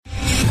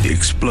The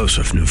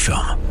explosive new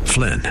film,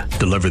 Flynn,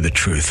 deliver the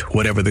truth,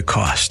 whatever the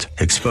cost,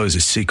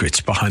 exposes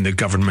secrets behind the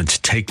government's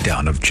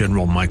takedown of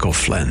General Michael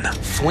Flynn.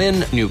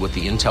 Flynn knew what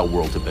the intel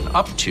world had been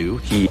up to.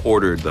 He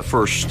ordered the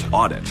first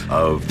audit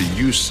of the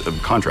use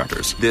of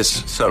contractors.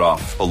 This set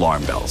off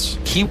alarm bells.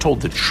 He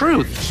told the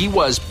truth. He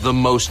was the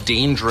most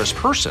dangerous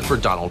person for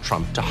Donald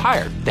Trump to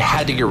hire. They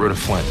had to get rid of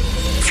Flynn.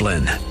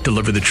 Flynn,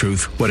 deliver the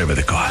truth, whatever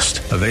the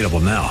cost. Available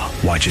now.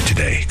 Watch it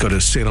today. Go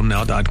to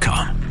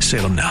salemnow.com.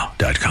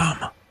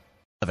 salemnow.com.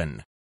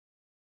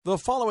 The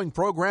following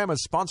program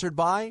is sponsored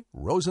by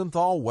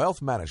Rosenthal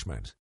Wealth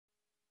Management.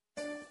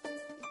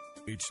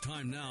 It's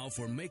time now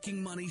for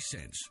Making Money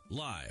Sense,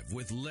 live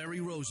with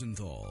Larry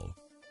Rosenthal.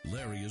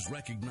 Larry is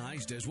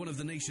recognized as one of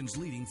the nation's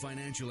leading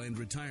financial and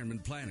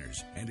retirement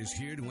planners and is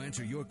here to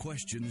answer your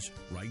questions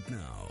right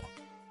now.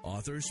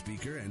 Author,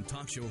 speaker, and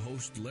talk show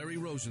host Larry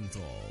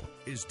Rosenthal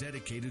is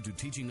dedicated to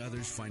teaching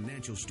others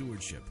financial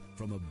stewardship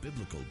from a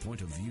biblical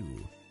point of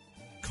view.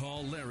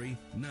 Call Larry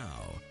now.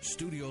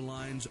 Studio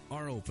lines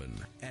are open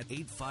at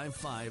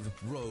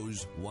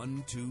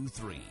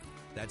 855-ROSE-123.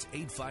 That's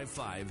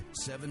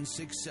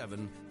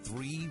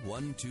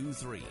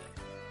 855-767-3123.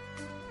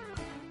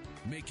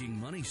 Making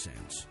Money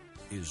Sense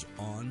is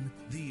on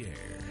the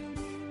air.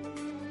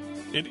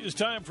 It is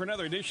time for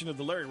another edition of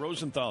the Larry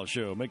Rosenthal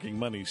Show, Making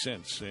Money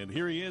Sense. And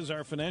here he is,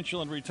 our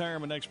financial and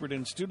retirement expert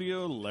in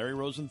studio, Larry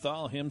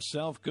Rosenthal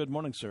himself. Good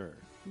morning, sir.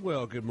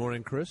 Well, good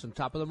morning, Chris, and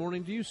top of the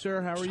morning to you,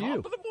 sir. How are you?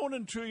 Top of the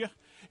morning to you.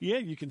 Yeah,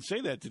 you can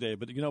say that today,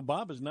 but, you know,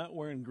 Bob is not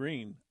wearing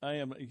green.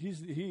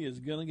 He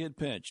is going to get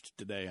pinched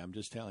today, I'm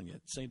just telling you.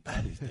 It's St.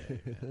 Patty's Day.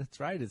 That's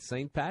right. It's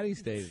St.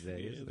 Patty's Day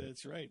today, Yeah, isn't it?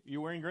 that's right.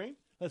 You wearing green?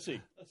 Let's see.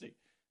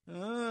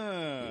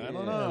 I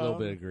don't know. A little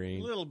bit of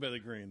green. A little bit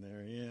of green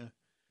there, yeah.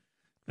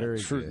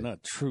 Very good.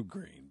 Not true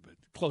green, but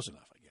close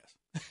enough, I guess.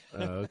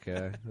 Oh,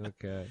 okay.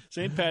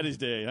 St. Patty's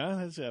Day, huh?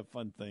 That's a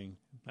fun thing.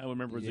 I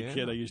remember as a Yeah.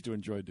 kid, I used to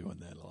enjoy doing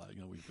that a lot.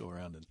 You know, we'd go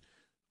around and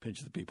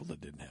pinch the people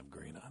that didn't have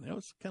green on. It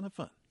was kind of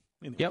fun.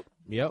 Anyway,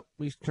 Yep.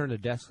 We used to turn the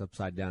desk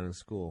upside down in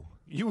school.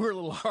 You were a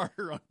little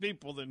harder on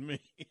people than me.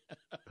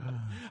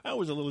 I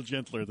was a little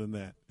gentler than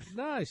that.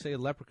 No, I say a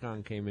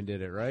leprechaun came and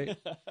did it, right?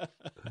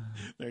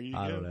 There you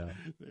I go. don't know.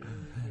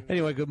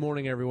 Anyway, good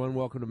morning, everyone.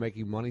 Welcome to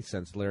Making Money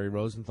Sense, Larry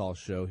Rosenthal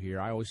Show here.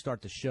 I always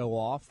start the show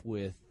off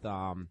with,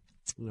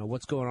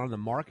 what's going on in the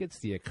markets,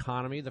 the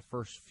economy, the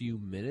first few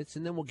minutes,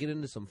 and then we'll get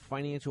into some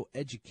financial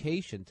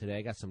education today.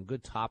 I got some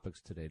good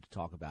topics today to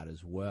talk about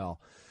as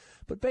well.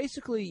 But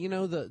basically, you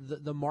know,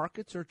 the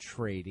markets are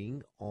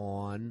trading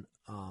on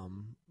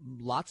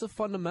lots of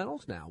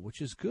fundamentals now,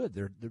 which is good.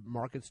 The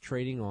market's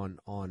trading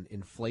on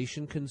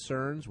inflation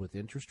concerns with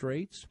interest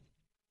rates.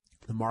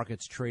 The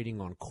market's trading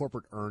on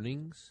corporate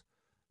earnings,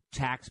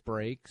 tax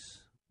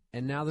breaks,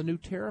 and now the new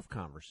tariff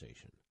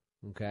conversation,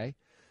 okay?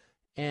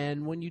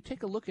 And when you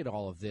take a look at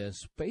all of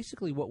this,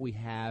 basically what we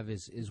have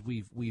is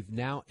we've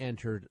now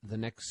entered the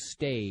next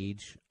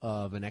stage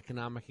of an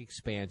economic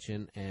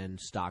expansion and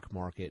stock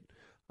market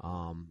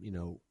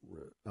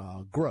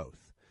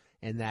growth,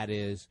 and that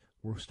is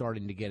we're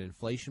starting to get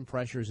inflation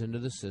pressures into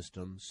the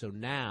system. So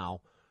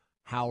now,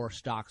 how are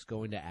stocks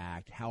going to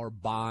act? How are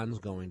bonds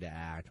going to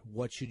act?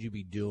 What should you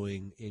be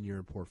doing in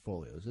your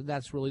portfolios? And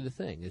that's really the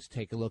thing: is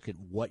take a look at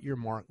what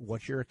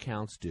your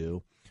accounts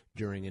do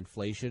during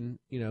inflation,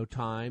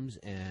 times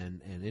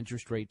and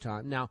interest rate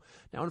time. Now,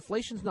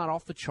 inflation's not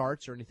off the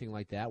charts or anything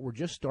like that. We're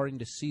just starting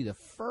to see the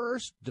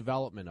first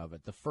development of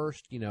it, the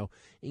first,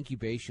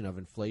 incubation of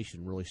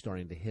inflation really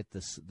starting to hit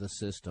the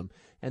system.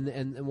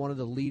 And one of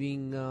the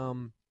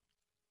leading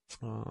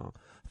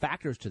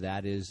factors to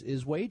that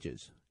is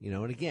wages.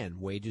 And again,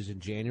 wages in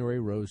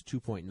January rose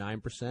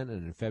 2.9%, and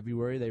in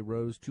February they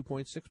rose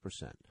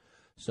 2.6%.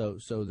 So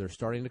they're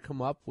starting to come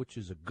up, which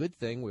is a good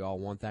thing. We all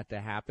want that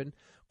to happen.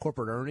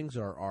 Corporate earnings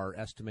are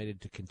estimated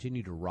to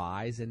continue to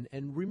rise. And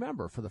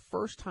remember, for the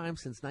first time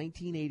since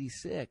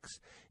 1986,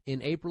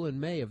 in April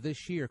and May of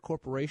this year,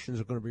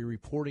 corporations are going to be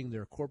reporting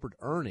their corporate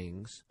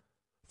earnings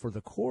for the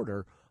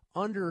quarter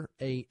under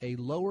a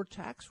lower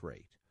tax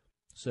rate.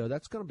 So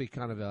that's going to be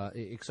kind of an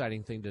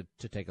exciting thing to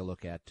take a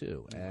look at,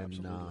 too.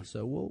 And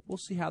so we'll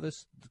see how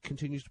this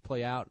continues to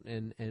play out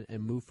and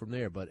move from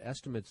there. But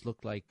estimates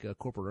look like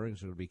corporate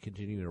earnings are going to be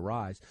continuing to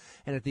rise.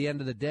 And at the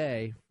end of the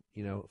day,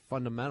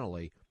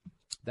 fundamentally,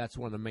 that's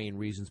one of the main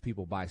reasons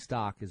people buy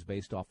stock is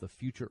based off the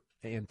future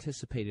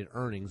anticipated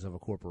earnings of a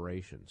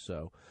corporation.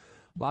 So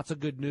lots of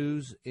good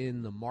news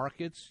in the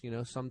markets.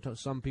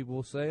 Some people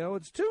will say, oh,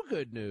 it's too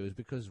good news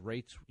because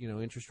rates,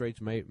 interest rates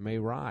may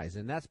rise.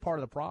 And that's part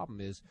of the problem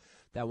is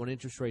that when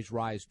interest rates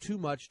rise too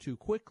much too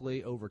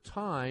quickly over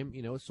time,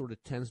 it sort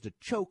of tends to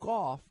choke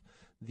off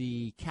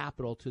the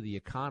capital to the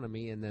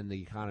economy, and then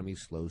the economy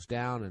slows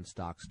down and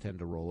stocks tend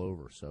to roll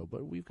over. So,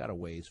 but we've got a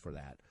ways for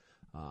that.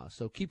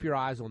 So keep your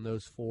eyes on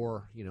those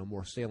four,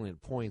 more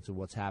salient points of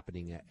what's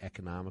happening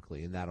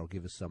economically, and that'll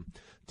give us some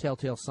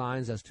telltale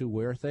signs as to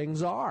where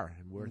things are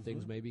and where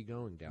things may be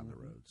going down the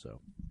road. So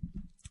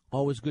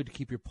always good to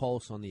keep your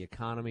pulse on the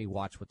economy,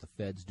 watch what the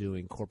Fed's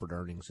doing, corporate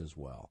earnings as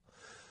well.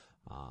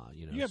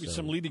 You have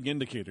some leading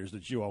indicators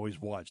that you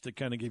always watch that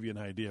kind of give you an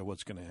idea of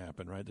what's going to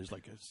happen, right? There's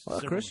like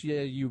Chris,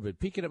 you've been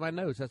peeking at my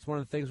notes. That's one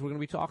of the things we're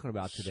going to be talking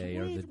about today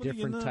are the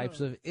different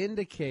types of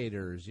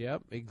indicators.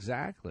 Yep,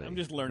 exactly. I'm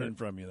just learning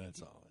from you,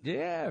 that's all.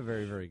 Yeah,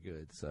 very, very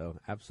good. So,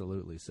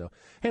 absolutely. So,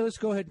 hey, let's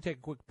go ahead and take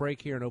a quick break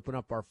here and open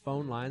up our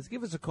phone lines.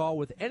 Give us a call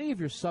with any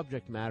of your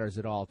subject matters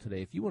at all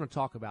today. If you want to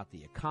talk about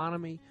the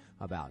economy,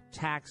 about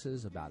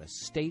taxes, about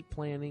estate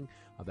planning,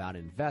 about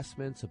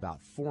investments, about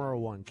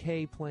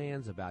 401k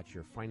plans, about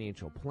your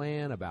financial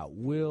plan, about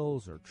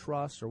wills or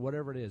trusts or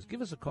whatever it is,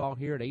 give us a call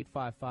here at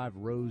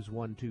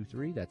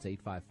 855-ROSE-123. That's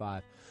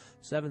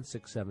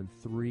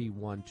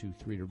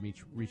 855-767-3123 to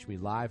reach me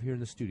live here in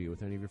the studio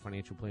with any of your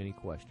financial planning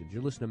questions.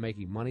 You're listening to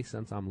Making Money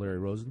Sense. I'm Larry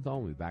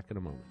Rosenthal. We'll be back in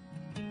a moment.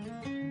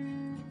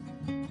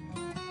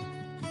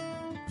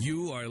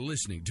 You are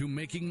listening to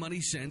Making Money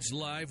Sense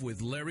live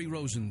with Larry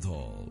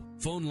Rosenthal.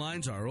 Phone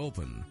lines are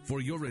open for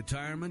your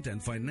retirement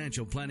and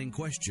financial planning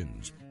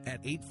questions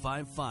at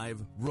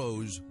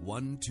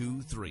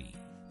 855-ROSE-123.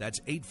 That's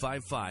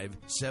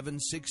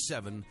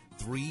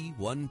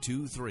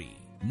 855-767-3123.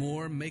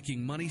 More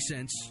Making Money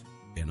Sense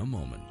in a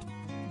moment.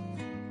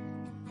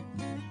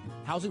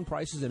 Housing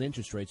prices and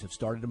interest rates have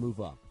started to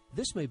move up.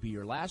 This may be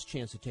your last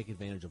chance to take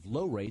advantage of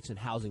low rates and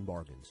housing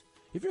bargains.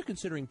 If you're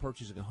considering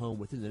purchasing a home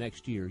within the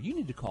next year, you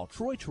need to call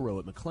Troy Terrell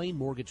at McLean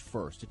Mortgage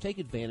First to take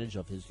advantage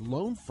of his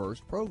Loan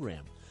First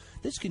program.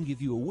 This can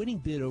give you a winning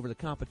bid over the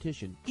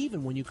competition,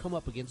 even when you come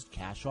up against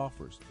cash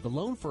offers. The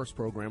Loan First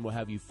program will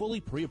have you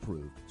fully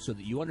pre-approved so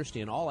that you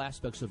understand all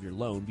aspects of your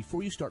loan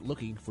before you start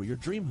looking for your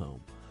dream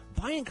home.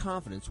 Buy in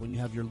confidence when you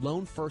have your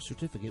Loan First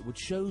certificate, which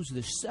shows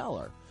the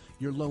seller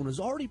your loan is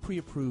already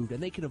pre-approved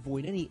and they can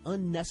avoid any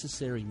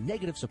unnecessary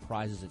negative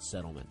surprises at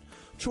settlement.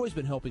 Troy's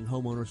been helping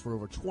homeowners for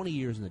over 20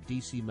 years in the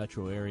D.C.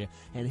 metro area,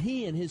 and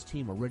he and his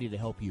team are ready to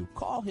help you.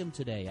 Call him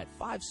today at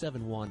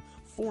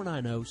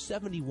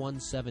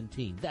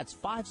 571-490-7117. That's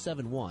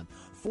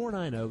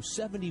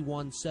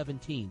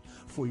 571-490-7117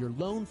 for your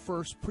Loan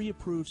First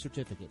pre-approved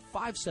certificate.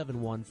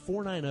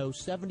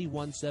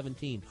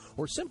 571-490-7117,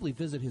 or simply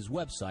visit his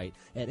website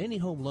at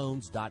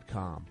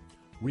anyhomeloans.com.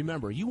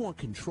 Remember, you want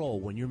control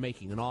when you're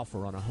making an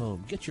offer on a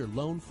home. Get your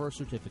Loan First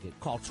certificate.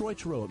 Call Troy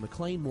Terrell at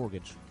McLean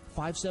Mortgage,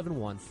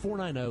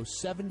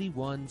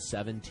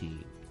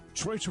 571-490-7117.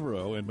 Troy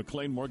Terrell and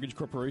McLean Mortgage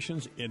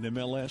Corporation's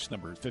NMLS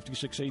number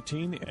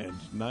 5618 and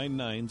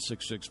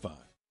 99665.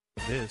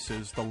 This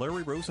is the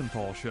Larry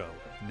Rosenthal Show.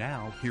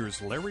 Now,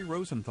 here's Larry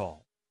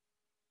Rosenthal.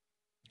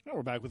 Well,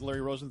 we're back with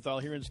Larry Rosenthal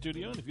here in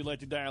studio, and if you'd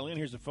like to dial in,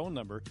 here's the phone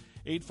number,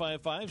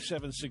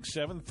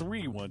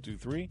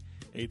 855-767-3123,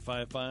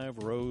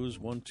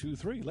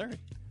 855-ROSE-123. Larry.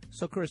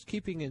 So, Chris,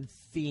 keeping in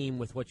theme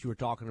with what you were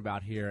talking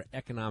about here,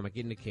 economic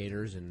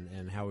indicators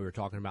and how we were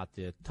talking about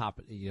the top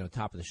of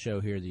the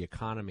show here, the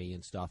economy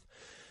and stuff,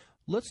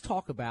 let's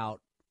talk about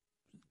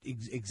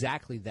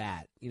exactly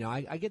that.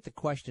 I get the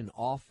question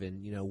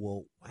often,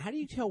 well, how do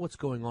you tell what's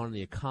going on in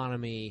the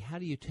economy? How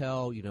do you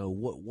tell,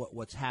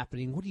 what's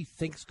happening? What do you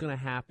think's going to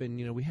happen?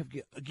 We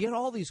get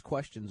all these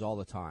questions all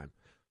the time.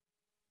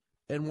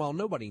 And while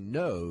nobody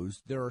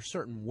knows, there are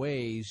certain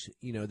ways,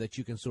 that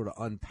you can sort of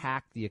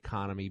unpack the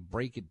economy,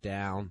 break it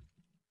down,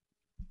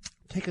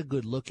 take a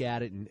good look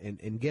at it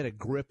and get a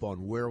grip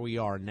on where we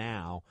are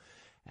now.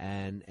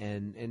 And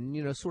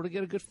sort of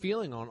get a good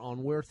feeling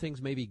on where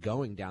things may be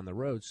going down the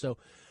road. So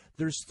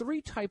there's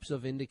three types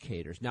of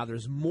indicators. Now,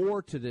 there's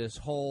more to this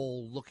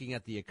whole looking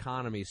at the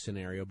economy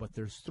scenario, but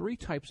there's three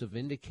types of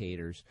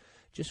indicators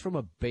just from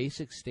a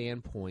basic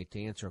standpoint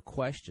to answer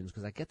questions,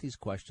 because I get these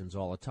questions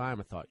all the time.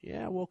 I thought,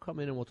 we'll come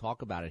in and we'll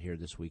talk about it here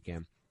this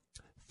weekend.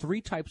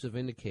 Three types of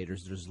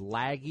indicators. There's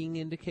lagging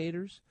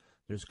indicators,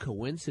 there's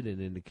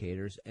coincident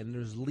indicators, and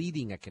there's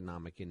leading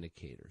economic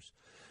indicators.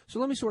 So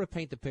let me sort of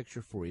paint the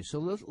picture for you. So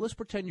let's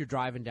pretend you're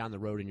driving down the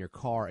road in your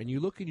car, and you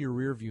look in your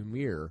rearview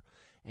mirror,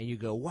 and you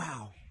go,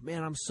 wow,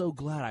 man, I'm so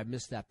glad I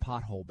missed that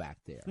pothole back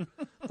there.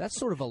 That's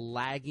sort of a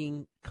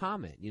lagging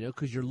comment,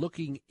 because you're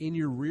looking in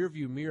your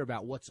rearview mirror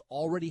about what's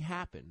already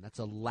happened. That's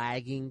a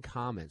lagging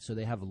comment. So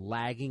they have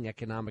lagging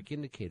economic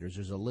indicators.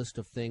 There's a list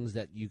of things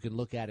that you can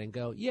look at and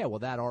go, yeah, well,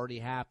 that already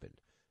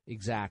happened.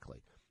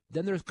 Exactly.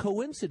 Then there's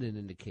coincident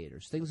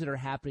indicators, things that are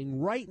happening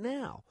right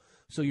now.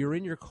 So you're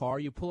in your car,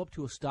 you pull up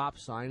to a stop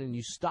sign, and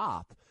you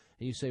stop.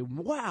 And you say,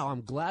 wow,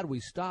 I'm glad we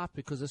stopped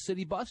because a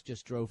city bus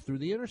just drove through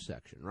the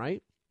intersection,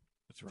 right?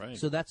 That's right.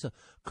 So that's a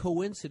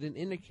coincident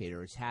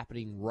indicator. It's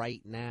happening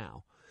right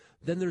now.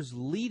 Then there's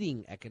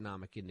leading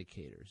economic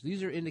indicators.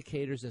 These are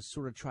indicators that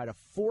sort of try to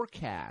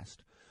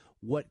forecast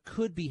what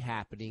could be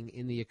happening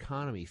in the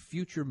economy,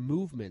 future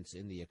movements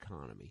in the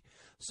economy.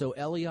 So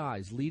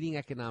LEIs, leading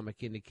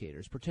economic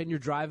indicators. Pretend you're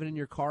driving in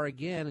your car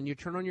again and you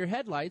turn on your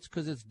headlights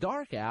because it's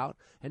dark out,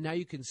 and now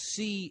you can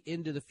see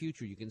into the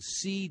future. You can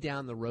see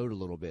down the road a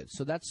little bit.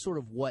 So that's sort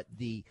of what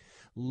the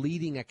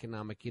leading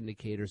economic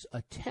indicators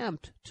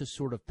attempt to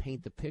sort of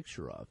paint the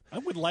picture of. I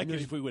would like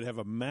it if we would have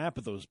a map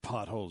of those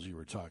potholes you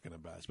were talking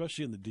about,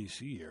 especially in the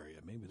D.C. area.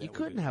 Maybe that you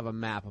couldn't have a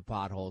map of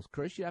potholes,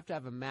 Chris. You have to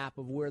have a map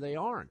of where they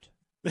aren't.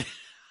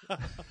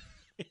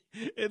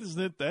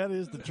 Isn't it? That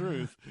is the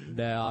truth.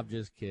 No, I'm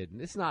just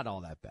kidding. It's not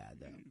all that bad,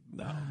 though.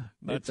 No,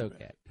 it's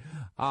okay.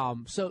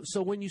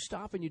 So when you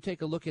stop and you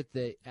take a look at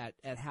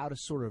at how to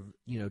sort of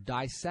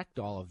dissect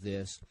all of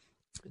this,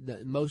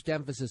 the most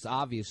emphasis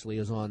obviously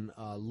is on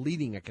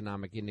leading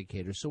economic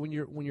indicators. So when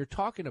you're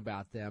talking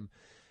about them,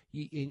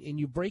 and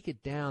you break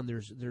it down,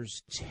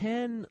 there's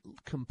 10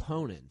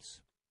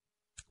 components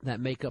that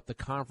make up the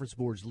Conference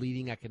Board's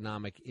leading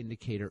economic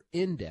indicator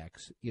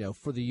index,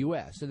 for the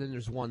U.S. And then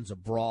there's ones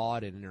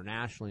abroad and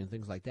internationally and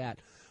things like that.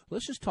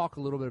 Let's just talk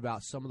a little bit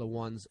about some of the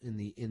ones in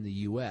the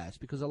U.S.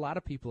 because a lot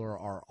of people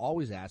are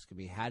always asking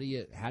me, how do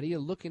you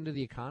look into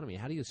the economy?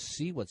 How do you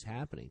see what's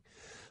happening?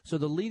 So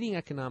the leading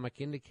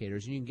economic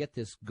indicators, and you can get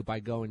this by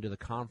going to the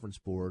Conference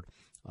Board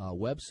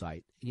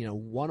website.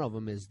 One of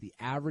them is the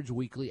average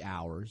weekly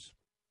hours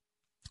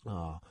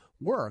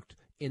worked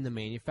in the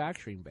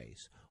manufacturing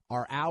base.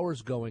 Are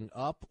hours going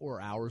up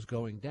or hours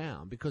going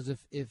down? Because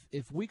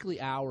if weekly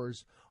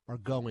hours are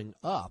going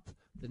up,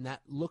 then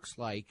that looks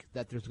like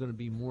that there's going to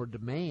be more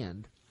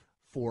demand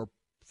for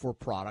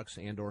products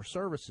and or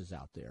services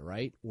out there,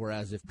 right?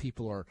 Whereas if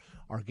people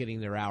are getting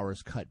their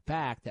hours cut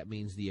back, that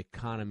means the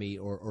economy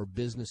or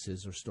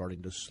businesses are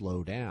starting to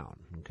slow down,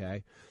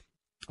 okay?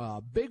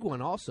 Big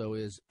one also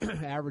is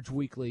average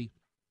weekly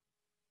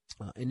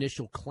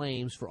initial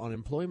claims for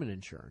unemployment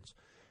insurance.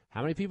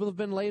 How many people have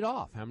been laid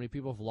off? How many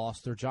people have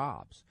lost their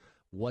jobs?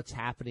 What's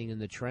happening in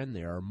the trend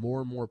there? Are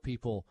more and more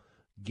people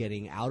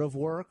getting out of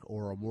work,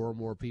 or are more and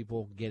more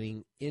people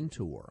getting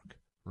into work,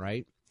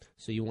 right?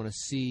 So you want to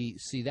see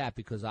that,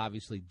 because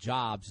obviously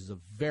jobs is a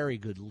very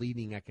good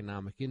leading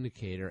economic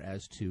indicator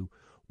as to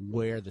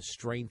where the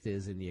strength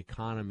is in the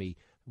economy,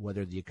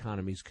 whether the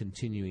economy is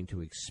continuing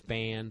to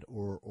expand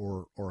or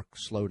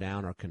slow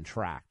down or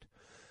contract.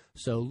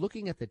 So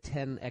looking at the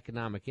 10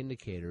 economic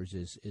indicators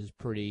is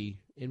pretty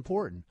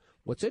important.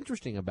 What's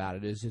interesting about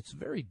it is it's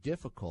very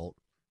difficult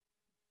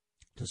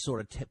to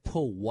sort of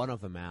pull one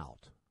of them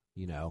out,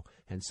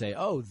 and say,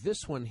 oh,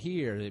 this one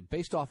here,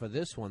 based off of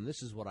this one,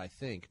 this is what I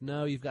think.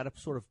 No, you've got to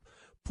sort of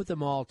put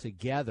them all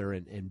together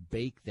and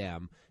bake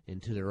them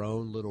into their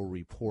own little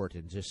report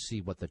and just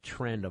see what the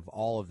trend of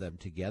all of them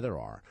together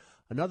are.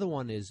 Another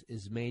one is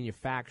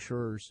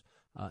manufacturers'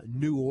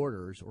 new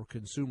orders or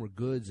consumer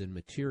goods and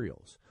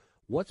materials.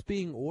 What's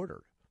being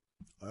ordered?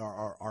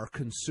 Are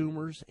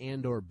consumers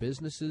and or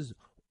businesses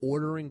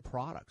ordering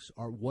products?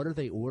 What are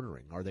they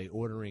ordering? Are they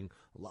ordering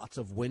lots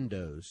of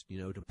windows,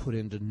 to put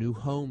into new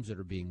homes that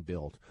are being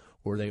built?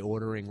 Or are they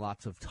ordering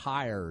lots of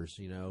tires,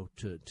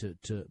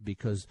 to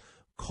because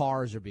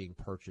cars are being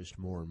purchased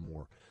more and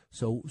more?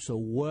 So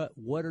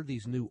what are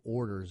these new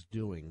orders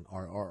doing?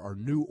 Are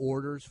new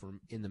orders from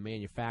in the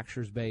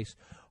manufacturer's base?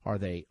 Are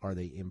they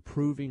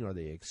improving? Are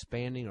they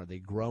expanding? Are they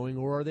growing?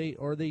 Or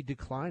are they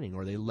declining?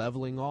 Are they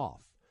leveling off?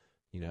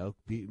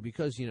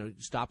 Because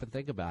stop and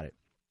think about it.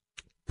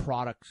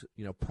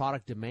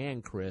 Product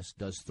demand, Chris,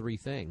 does three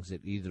things.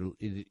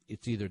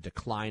 It's either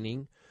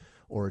declining,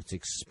 or it's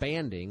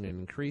expanding and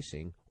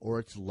increasing, or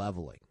it's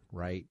leveling,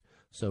 right?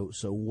 So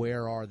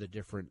where are the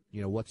different,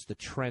 what's the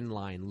trend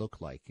line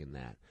look like in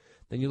that?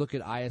 Then you look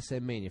at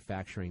ISM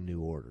manufacturing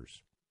new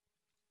orders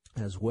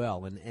as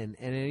well. And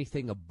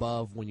anything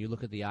above, when you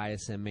look at the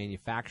ISM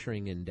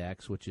manufacturing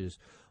index, which is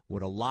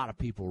what a lot of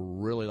people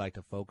really like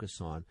to focus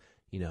on,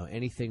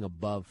 anything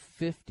above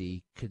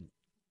 50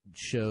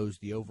 shows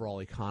the overall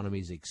economy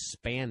is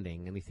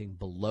expanding. Anything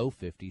below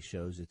 50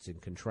 shows it's in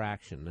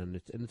contraction,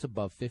 and it's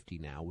above 50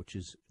 now, which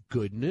is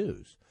good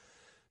news.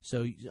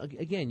 So,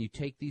 again, you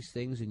take these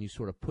things and you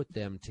sort of put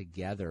them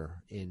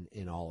together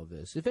in all of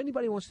this. If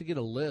anybody wants to get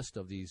a list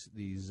of these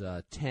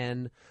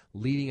 10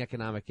 leading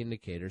economic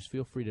indicators,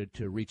 feel free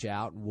to reach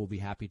out, and we'll be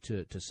happy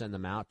to send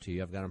them out to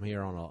you. I've got them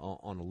here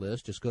on a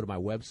list. Just go to my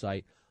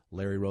website,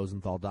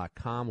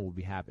 LarryRosenthal.com, and we'll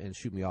be happy, and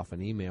shoot me off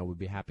an email. We'd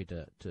be happy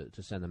to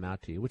send them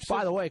out to you. Which,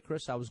 by the way,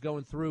 Chris, I was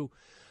going through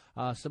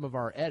some of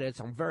our edits.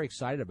 I'm very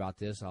excited about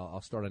this.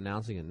 I'll start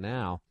announcing it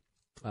now.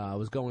 I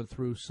was going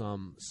through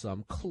some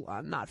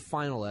not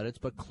final edits,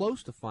 but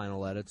close to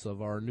final edits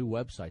of our new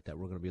website that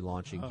we're going to be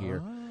launching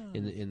here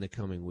in the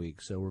coming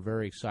weeks. So we're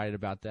very excited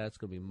about that. It's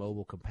going to be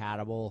mobile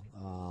compatible.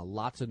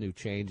 Lots of new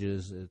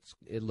changes.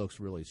 It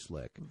looks really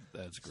slick.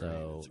 That's great.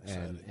 So, That's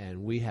exciting.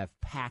 and we have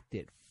packed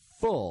it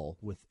full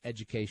with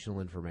educational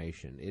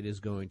information. It is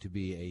going to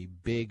be a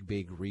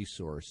big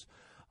resource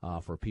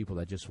for people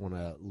that just want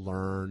to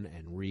learn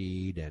and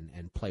read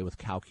and play with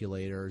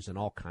calculators and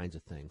all kinds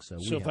of things. So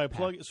if I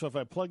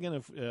plug in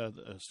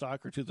a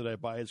stock or two that I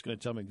buy, it's going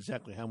to tell me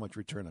exactly how much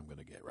return I'm going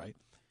to get, right?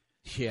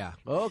 Yeah.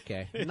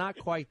 Okay. Not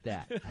quite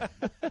that.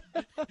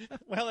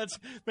 Well,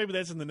 maybe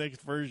that's in the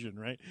next version,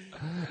 right?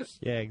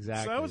 Yeah,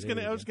 exactly. So I was going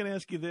to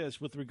ask you this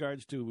with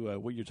regards to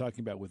what you're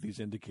talking about with these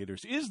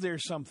indicators. Is there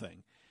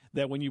something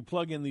that when you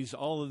plug in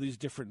all of these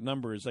different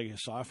numbers, like a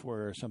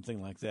software or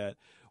something like that,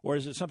 or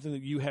is it something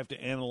that you have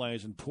to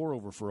analyze and pore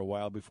over for a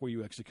while before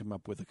you actually come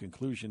up with a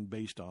conclusion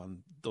based on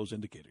those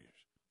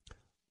indicators?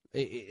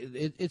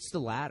 It's the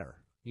latter.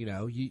 You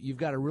know, you've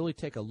got to really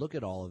take a look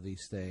at all of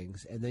these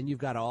things, and then you've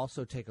got to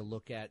also take a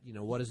look at, you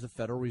know, what is the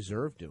Federal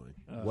Reserve doing?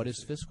 What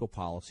is fiscal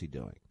policy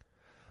doing?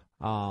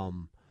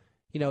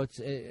 You know,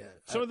 it's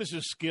some of this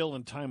is skill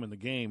and time in the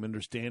game,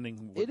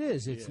 understanding. It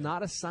is. It's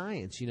not a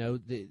science. You know,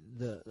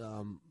 the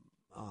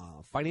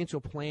financial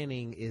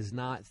planning is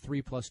not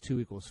 3 +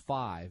 2 =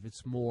 5.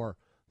 It's more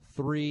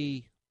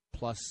 3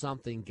 plus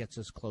something gets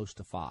us close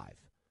to 5,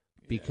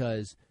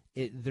 because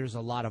there's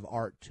a lot of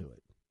art to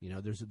it. You know,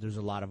 there's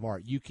a lot of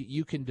art.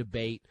 You can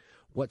debate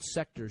what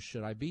sectors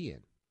should I be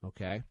in.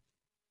 Okay,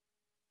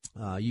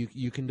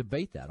 you can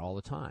debate that all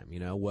the time. You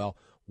know, well,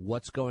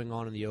 what's going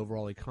on in the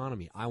overall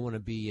economy? I want to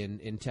be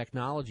in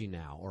technology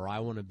now, or I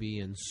want to be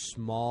in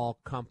small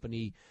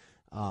company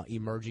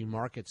emerging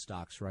market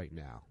stocks right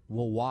now.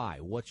 Well, why?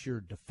 What's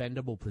your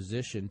defendable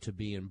position to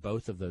be in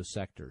both of those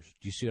sectors?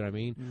 Do you see what I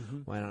mean? Mm-hmm.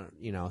 Well,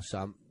 you know,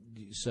 so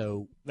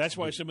that's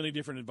why so many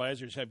different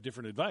advisors have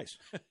different advice.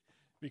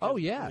 Oh,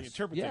 yes. They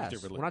interpret things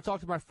differently. When I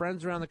talk to my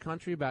friends around the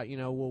country about, you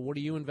know, well, what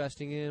are you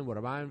investing in? What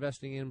am I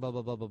investing in? Blah,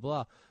 blah, blah, blah,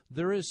 blah.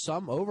 There is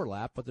some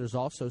overlap, but there's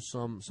also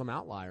some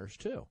outliers,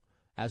 too,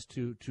 as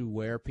to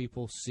where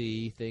people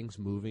see things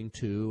moving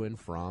to and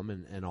from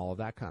and all of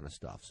that kind of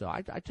stuff. So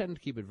I tend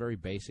to keep it very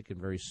basic and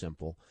very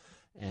simple.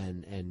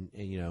 And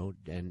you know,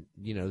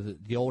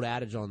 the old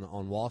adage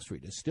on Wall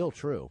Street is still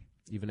true,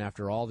 even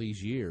after all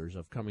these years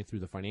of coming through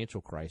the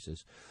financial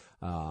crisis,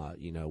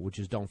 you know, which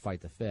is don't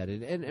fight the Fed.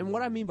 And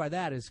what I mean by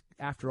that is,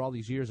 after all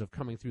these years of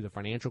coming through the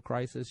financial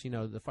crisis, you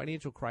know, the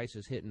financial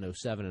crisis hit in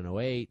 07 and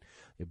 08.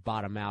 It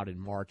bottomed out in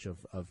March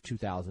of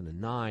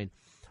 2009.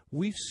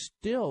 We've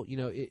still, you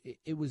know,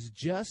 it was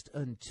just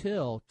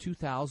until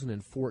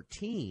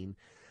 2014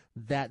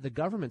 that the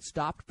government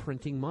stopped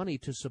printing money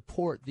to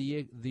support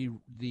the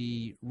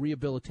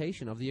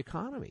rehabilitation of the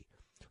economy.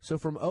 So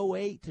from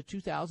 08 to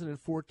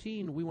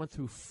 2014, we went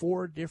through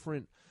 4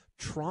 different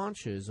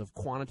tranches of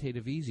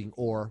quantitative easing,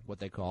 or what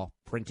they call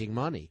printing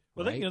money.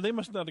 Well, right? they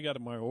must not have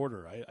gotten my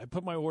order. I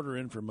put my order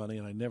in for money,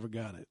 and I never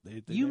got it.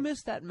 You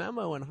missed that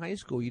memo in high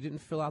school. You didn't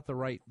fill out the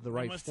right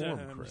form,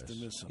 Chris.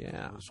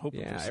 Yeah,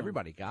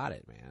 everybody got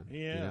it, man. Yeah,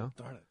 you know?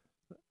 Darn it.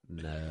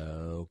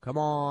 No, come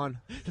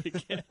on.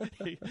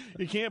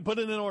 You can't put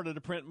it in order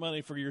to print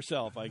money for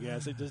yourself, I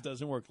guess. It just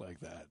doesn't work like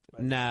that.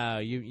 No,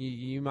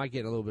 you might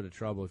get in a little bit of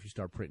trouble if you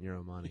start printing your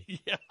own money.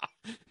 Yeah.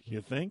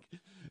 You think?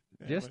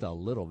 Just a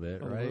little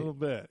bit, right? A little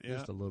bit, yeah.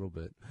 Just a little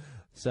bit.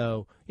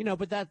 So, you know,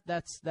 but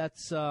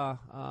that's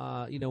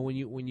you know,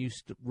 when you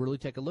really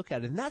take a look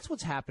at it, and that's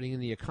what's happening in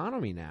the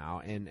economy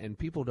now, and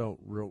people don't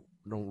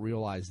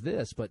realize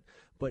this, but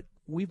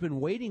we've been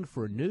waiting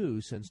for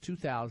news since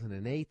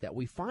 2008 that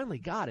we finally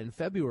got in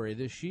February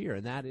this year,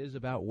 and that is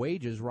about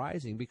wages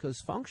rising, because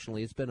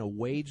functionally it's been a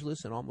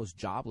wageless and almost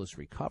jobless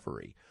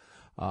recovery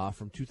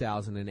from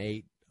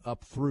 2008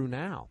 up through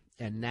now.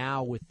 And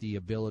now with the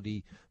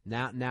ability,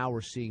 now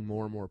we're seeing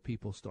more and more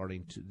people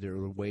their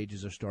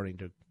wages are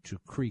starting to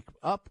creep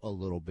up a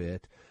little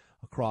bit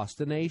across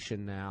the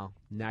nation now.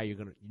 Now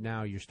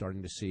you're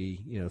starting to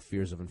see, you know,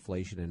 fears of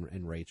inflation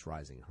and rates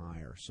rising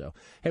higher. So,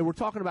 hey, we're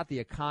talking about the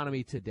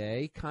economy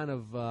today, kind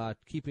of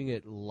keeping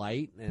it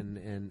light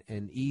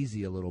and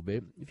easy a little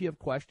bit. If you have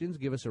questions,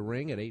 give us a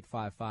ring at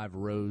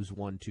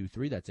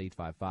 855-ROSE-123. That's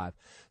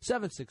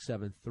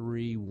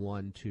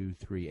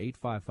 855-767-3123.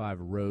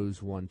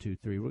 855-ROSE-123.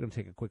 We're going to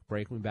take a quick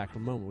break. We'll be back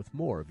in a moment with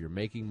more of your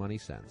Making Money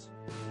Sense.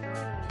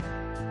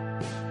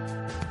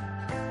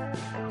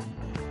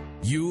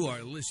 You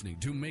are listening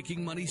to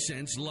Making Money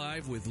Sense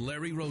live with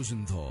Larry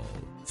Rosenthal.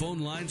 Phone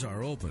lines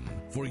are open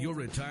for your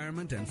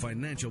retirement and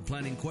financial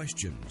planning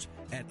questions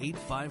at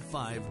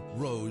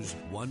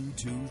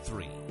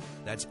 855-ROSE-123.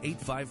 That's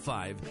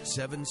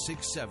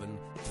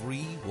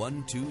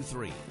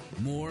 855-767-3123.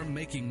 More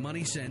Making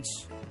Money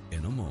Sense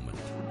in a moment.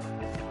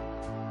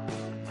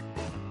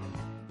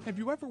 Have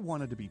you ever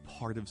wanted to be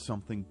part of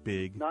something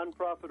big?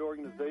 Nonprofit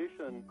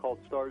organization called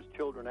Stars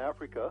Children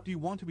Africa. Do you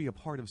want to be a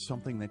part of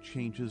something that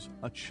changes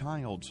a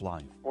child's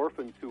life?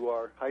 Orphans who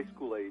are high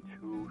school age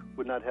who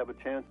would not have a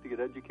chance to get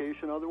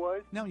education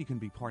otherwise. Now you can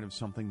be part of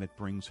something that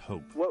brings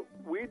hope. What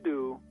we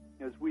do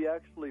is we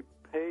actually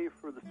pay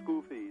for the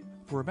school fees.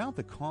 For about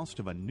the cost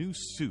of a new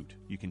suit,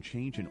 you can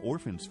change an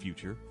orphan's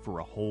future for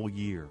a whole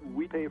year.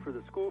 We pay for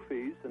the school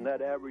fees, and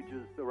that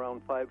averages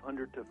around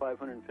 $500 to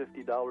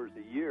 $550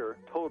 a year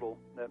total.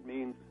 That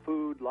means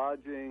food,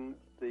 lodging,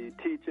 the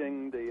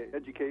teaching, the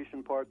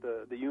education part,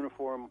 the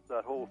uniform,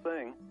 that whole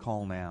thing.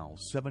 Call now,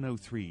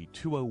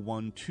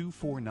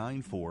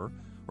 703-201-2494,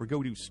 or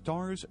go to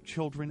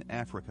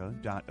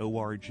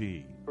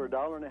starschildrenafrica.org. For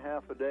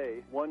 $1.50 a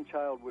day, one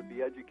child would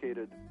be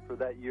educated for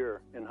that year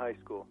in high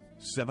school.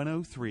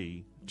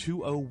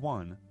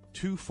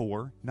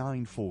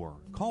 703-201-2494.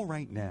 Call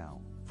right now.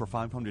 For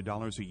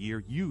 $500 a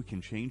year, you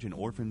can change an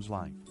orphan's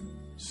life.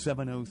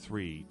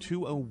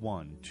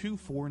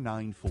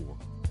 703-201-2494.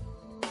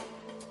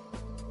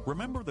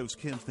 Remember those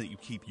kids that you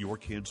keep your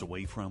kids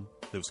away from?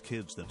 Those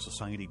kids that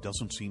society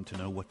doesn't seem to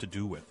know what to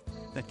do with?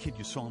 That kid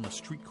you saw on the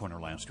street corner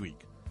last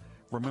week?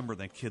 Remember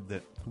that kid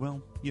that,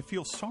 well, you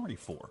feel sorry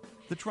for?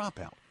 The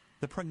dropout?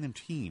 the pregnant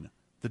teen,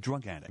 the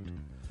drug addict.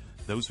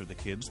 Those are the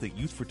kids that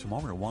Youth for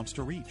Tomorrow wants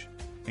to reach.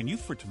 And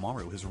Youth for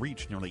Tomorrow has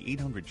reached nearly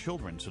 800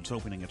 children since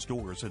opening its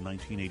doors in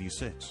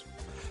 1986.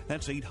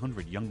 That's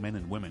 800 young men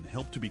and women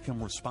helped to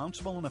become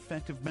responsible and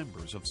effective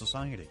members of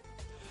society.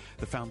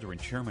 The founder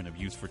and chairman of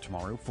Youth for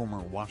Tomorrow, former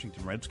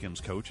Washington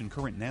Redskins coach and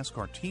current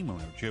NASCAR team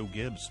owner Joe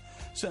Gibbs,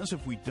 says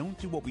if we don't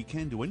do what we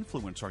can to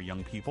influence our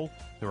young people,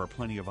 there are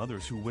plenty of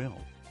others who will,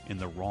 in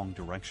the wrong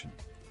direction.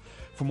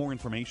 For more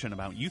information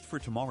about Youth for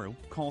Tomorrow,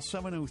 call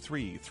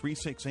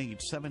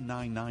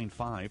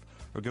 703-368-7995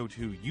 or go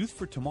to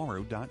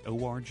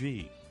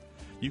youthfortomorrow.org.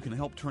 You can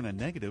help turn a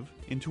negative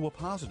into a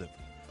positive.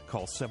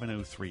 Call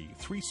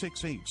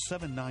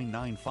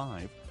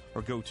 703-368-7995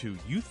 or go to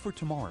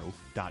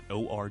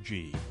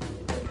youthfortomorrow.org.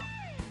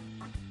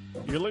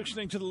 You're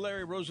listening to the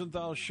Larry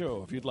Rosenthal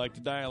Show. If you'd like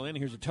to dial in,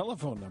 here's a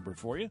telephone number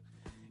for you.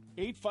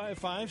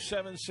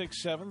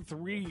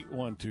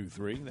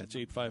 855-767-3123. That's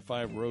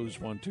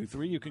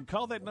 855-ROSE-123. You can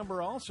call that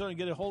number also and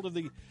get a hold of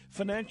the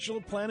Financial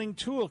Planning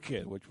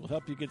Toolkit, which will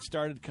help you get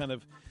started kind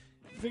of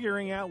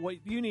figuring out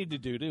what you need to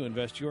do to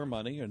invest your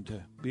money and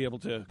to be able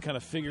to kind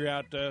of figure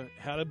out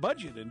how to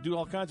budget and do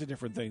all kinds of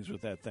different things with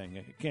that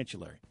thing. Can't you,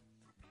 Larry?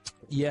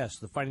 Yes,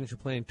 the Financial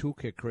Planning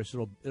Toolkit, Chris,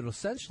 it'll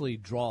essentially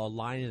draw a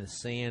line in the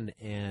sand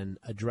and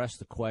address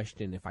the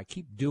question, if I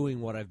keep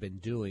doing what I've been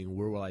doing,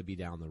 where will I be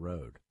down the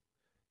road?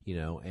 You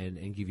know,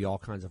 and give you all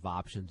kinds of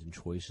options and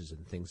choices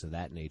and things of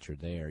that nature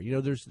there. You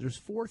know, there's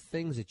 4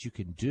 things that you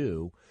can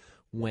do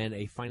when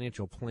a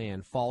financial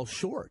plan falls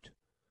short.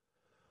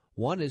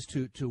 One is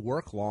to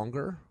work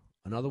longer.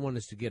 Another one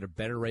is to get a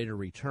better rate of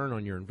return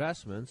on your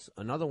investments.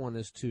 Another one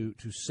is to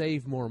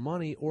save more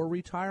money or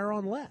retire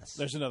on less.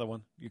 There's another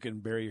one. You can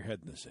bury your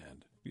head in the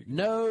sand.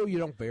 No, you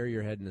don't bury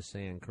your head in the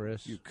sand,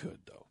 Chris. You could,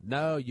 though.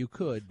 No, you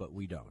could, but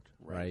we don't,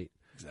 right?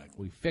 Exactly.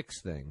 We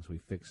fix things.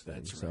 That's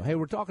right. So, hey,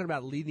 we're talking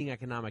about leading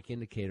economic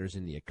indicators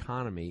in the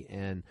economy,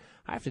 and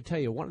I have to tell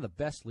you, one of the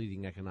best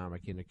leading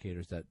economic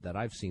indicators that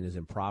I've seen is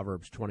in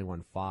Proverbs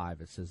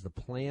 21:5. It says, "The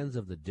plans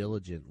of the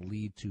diligent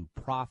lead to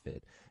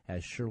profit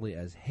as surely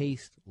as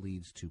haste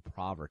leads to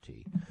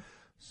poverty."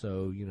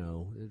 So, you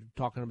know,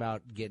 talking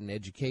about getting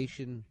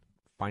education,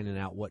 finding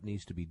out what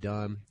needs to be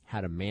done,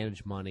 how to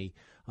manage money,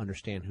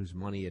 understand whose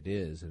money it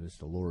is, and it's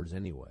the Lord's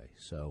anyway.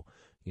 So,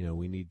 you know,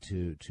 we need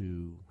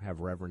to have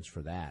reverence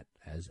for that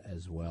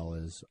as well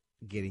as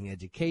getting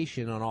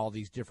education on all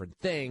these different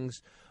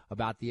things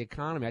about the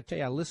economy. I tell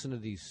you, I listen to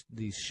these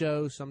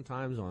shows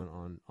sometimes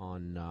on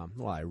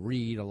I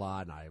read a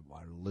lot, and I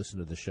listen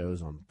to the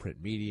shows on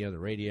print media, the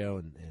radio,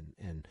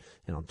 and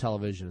on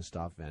television and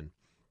stuff, and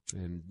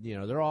you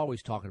know, they're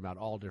always talking about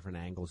all different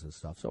angles and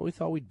stuff. So we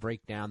thought we'd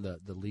break down the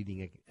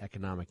leading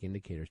economic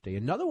indicators today.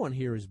 Another one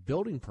here is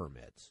building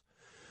permits.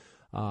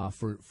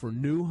 For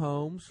new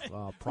homes,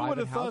 private housing. Who would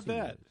have thought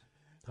that?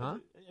 Huh?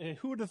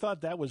 Who would have thought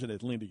that was an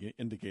leading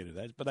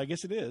indicator? But I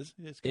guess it is.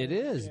 It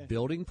is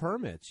building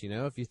permits. You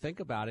know, if you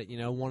think about it, you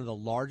know, one of the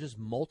largest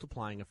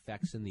multiplying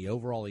effects in the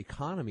overall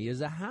economy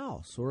is a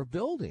house or a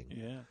building.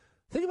 Yeah.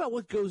 Think about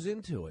what goes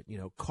into it. You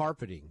know,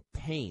 carpeting,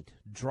 paint,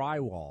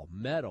 drywall,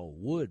 metal,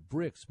 wood,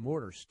 bricks,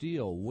 mortar,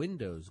 steel,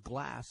 windows,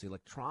 glass,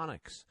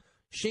 electronics,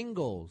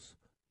 shingles.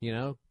 You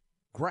know,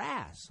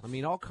 grass. I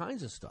mean, all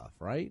kinds of stuff,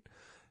 right?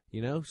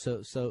 You know,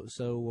 so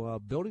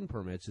building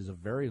permits is a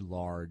very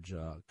large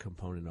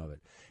component of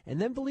it.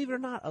 And then, believe it or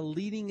not, a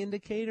leading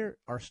indicator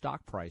are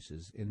stock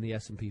prices in the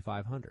S&P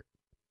 500.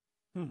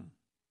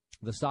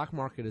 The stock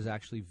market is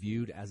actually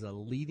viewed as a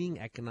leading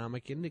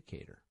economic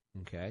indicator,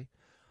 okay?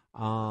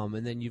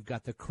 And then you've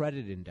got the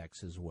credit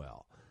index as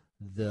well.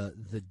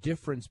 The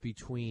difference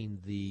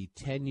between the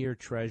 10-year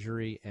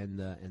Treasury and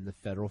the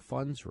federal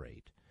funds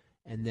rate,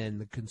 and then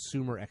the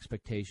consumer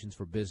expectations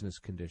for business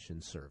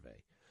conditions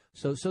survey.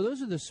 So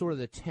those are the sort of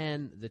the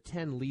 10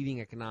 leading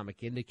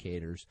economic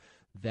indicators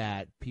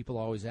that people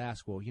always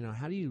ask, well, you know,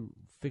 how do you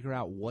figure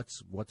out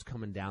what's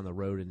coming down the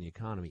road in the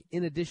economy?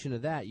 In addition to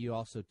that, you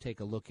also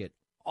take a look at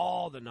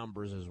all the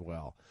numbers as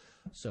well.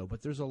 So,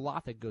 but there's a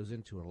lot that goes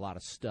into it, a lot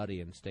of study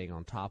and staying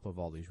on top of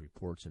all these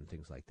reports and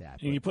things like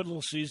that. And you put a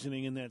little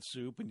seasoning in that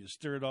soup and you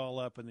stir it all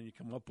up and then you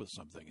come up with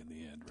something in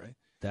the end, right?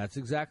 That's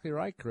exactly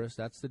right, Chris.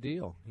 That's the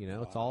deal. You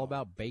know, It's all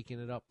about baking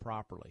it up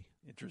properly.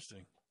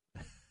 Interesting.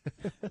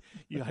 I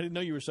didn't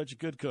know you were such a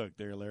good cook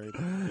there, Larry.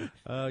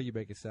 Oh, you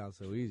make it sound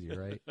so easy,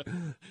 right?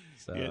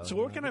 So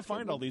where can I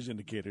find all these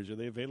indicators? Are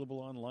they available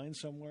online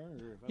somewhere?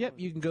 Yep,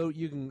 you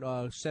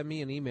can send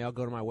me an email.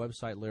 Go to my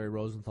website,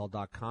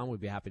 LarryRosenthal.com. We'd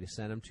be happy to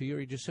send them to you.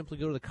 Or you just simply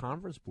go to the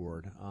Conference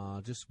Board.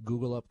 Just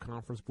Google up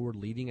Conference Board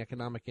leading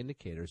economic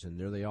indicators, and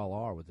there they all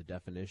are with the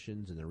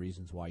definitions and the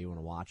reasons why you want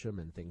to watch them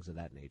and things of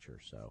that nature.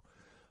 So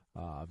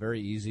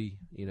very easy,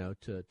 you know,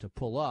 to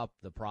pull up.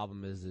 The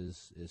problem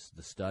is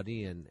the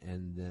study and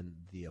then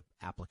the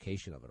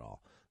application of it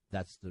all.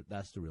 That's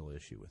the real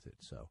issue with it.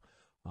 So,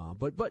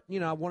 but you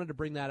know, I wanted to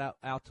bring that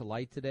out to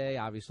light today.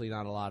 Obviously,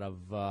 not a lot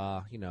of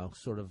the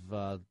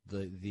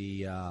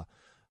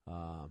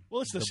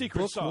Well, it's the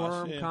secret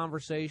sauce. Bookworm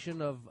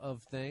conversation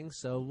of things.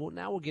 So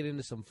now we'll get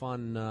into some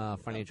fun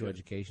financial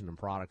education and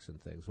products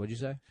and things. What'd you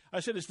say? I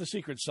said it's the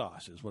secret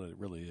sauce is what it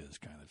really is,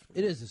 kind of.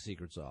 It is the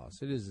secret sauce.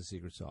 It is the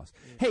secret sauce.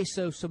 Yeah. Hey,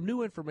 so some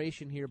new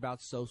information here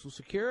about Social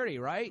Security,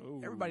 right?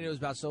 Ooh. Everybody knows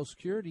about Social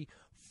Security.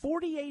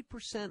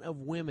 48% of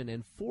women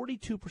and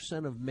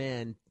 42% of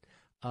men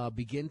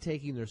begin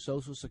taking their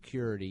Social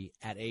Security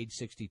at age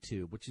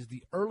 62, which is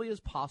the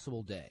earliest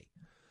possible day.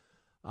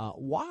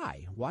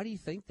 Why? Why do you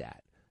think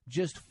that?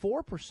 Just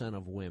 4%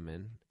 of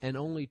women and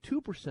only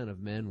 2%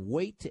 of men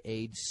wait to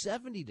age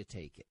 70 to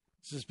take it.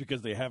 Is this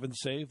because they haven't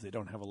saved? They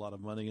don't have a lot of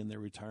money in their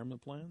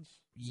retirement plans?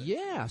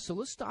 Yeah, so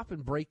let's stop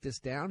and break this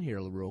down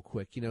here real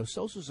quick. You know,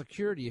 Social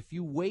Security, if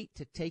you wait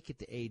to take it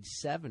to age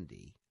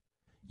 70,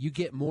 you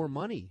get more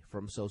money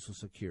from Social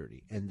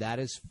Security, and that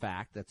is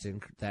fact.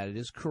 That it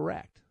is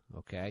correct,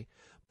 okay?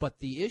 But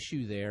the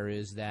issue there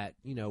is that,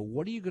 you know,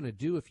 what are you going to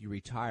do if you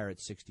retire at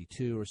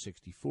 62 or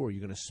 64?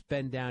 You're going to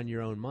spend down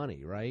your own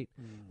money, right?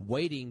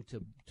 Waiting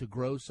to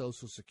grow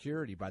Social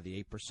Security by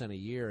the 8% a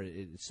year.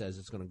 It says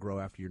it's going to grow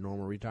after your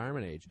normal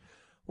retirement age.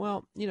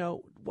 Well, you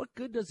know, what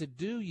good does it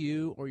do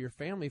you or your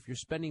family if you're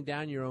spending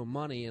down your own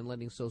money and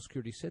letting Social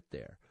Security sit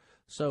there?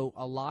 So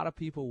a lot of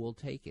people will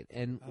take it.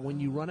 And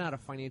when you run out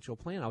of financial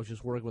plan, I was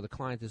just working with a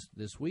client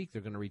this week.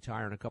 They're going to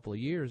retire in a couple of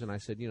years. And I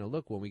said, you know,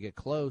 look, when we get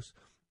close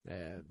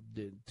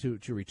to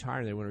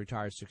retire, they want to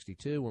retire at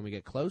 62. When we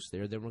get close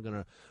there, then we're going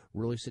to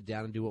really sit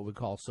down and do what we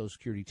call Social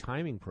Security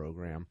timing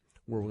program,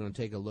 where we're going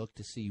to take a look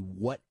to see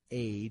what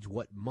age,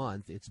 what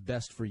month it's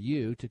best for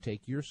you to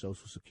take your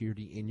Social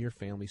Security in your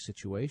family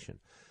situation.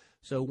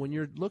 So when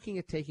you're looking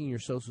at taking your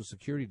Social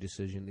Security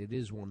decision, it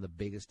is one of the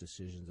biggest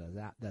decisions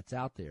that's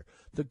out there.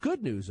 The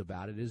good news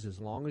about it is as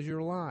long as you're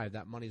alive,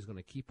 that money is going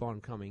to keep on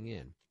coming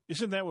in.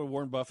 Isn't that what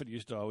Warren Buffett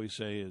used to always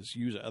say is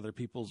use other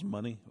people's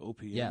money,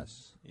 OPM?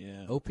 Yes.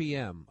 Yeah.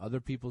 OPM, other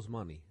people's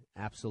money.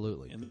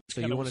 Absolutely. And that's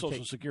so kind of what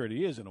Social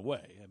Security is in a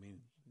way. I mean,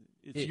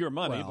 it's your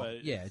money.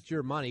 But yeah, it's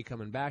your money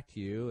coming back to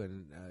you,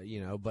 and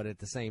you know, but at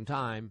the same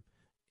time,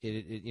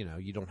 it you know,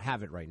 you don't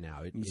have it right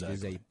now. Exactly. It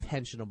is a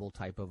pensionable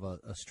type of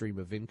a stream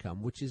of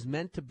income, which is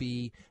meant to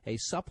be a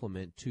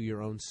supplement to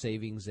your own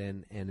savings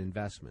and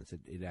investments.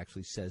 It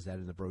actually says that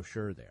in the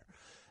brochure there.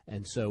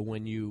 And so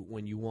when you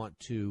want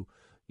to,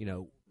 you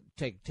know,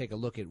 take a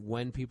look at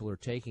when people are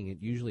taking it,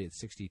 usually at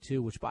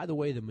 62, which, by the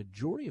way, the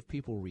majority of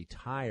people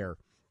retire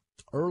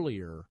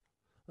earlier.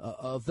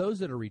 Of those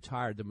that are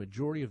retired, the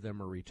majority of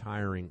them are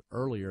retiring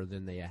earlier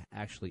than they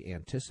actually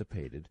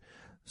anticipated,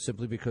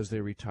 simply because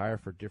they retire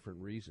for different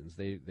reasons.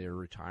 They're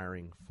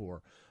retiring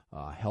for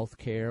health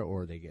care,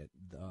 or they get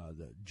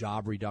the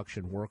job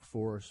reduction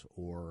workforce,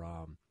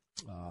 or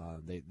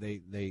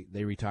they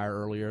retire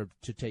earlier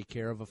to take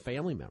care of a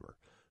family member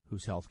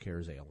whose health care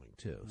is ailing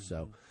too.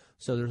 Mm-hmm.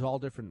 So there's all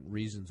different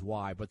reasons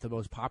why, but the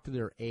most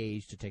popular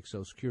age to take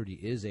Social Security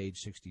is age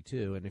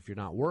 62, and if you're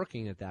not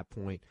working at that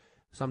point,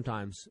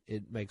 sometimes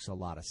it makes a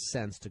lot of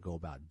sense to go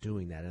about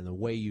doing that, and the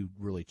way you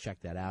really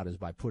check that out is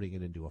by putting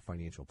it into a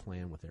financial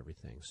plan with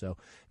everything. So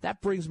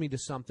that brings me to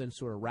something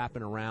sort of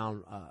wrapping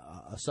around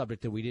a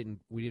subject that we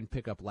didn't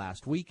pick up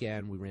last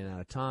weekend. We ran out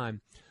of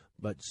time,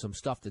 but some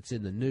stuff that's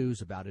in the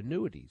news about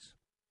annuities.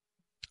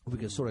 We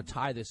can sort of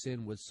tie this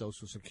in with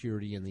Social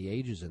Security and the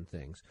ages and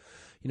things.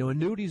 You know,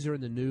 annuities are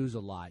in the news a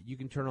lot. You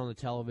can turn on the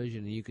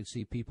television and you can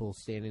see people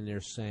standing there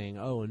saying,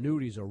 oh,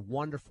 annuities are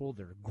wonderful,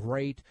 they're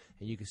great.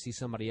 And you can see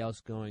somebody else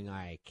going,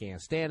 I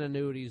can't stand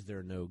annuities,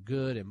 they're no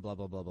good, and blah,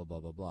 blah, blah, blah, blah,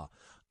 blah, blah.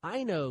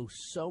 I know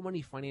so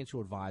many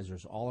financial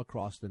advisors all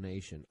across the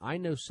nation. I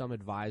know some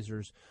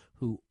advisors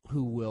who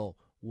will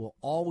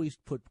always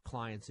put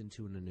clients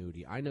into an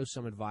annuity. I know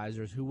some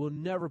advisors who will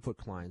never put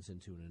clients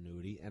into an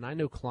annuity. And I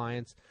know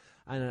clients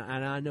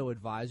and I know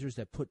advisors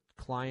that put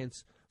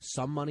clients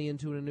some money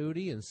into an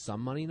annuity and some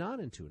money not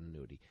into an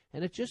annuity.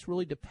 And it just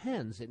really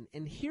depends.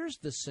 And here's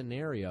the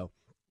scenario.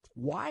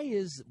 Why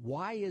is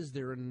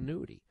there an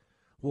annuity?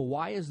 Well,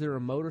 why is there a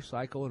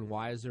motorcycle, and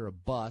why is there a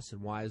bus,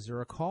 and why is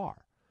there a car?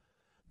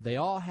 They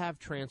all have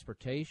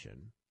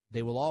transportation.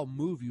 They will all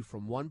move you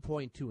from one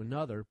point to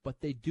another,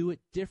 but they do it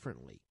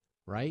differently.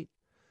 Right?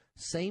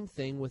 Same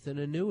thing with an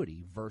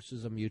annuity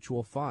versus a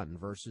mutual fund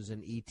versus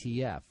an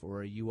ETF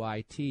or a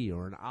UIT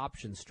or an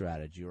option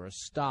strategy or a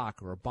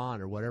stock or a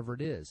bond or whatever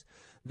it is.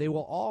 They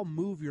will all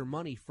move your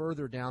money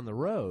further down the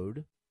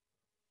road,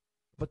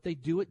 but they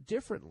do it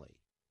differently.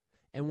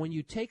 And when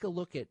you take a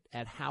look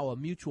at how a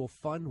mutual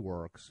fund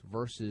works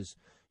versus,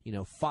 you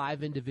know,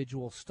 5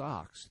 individual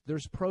stocks,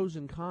 there's pros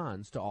and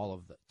cons to all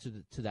of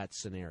to that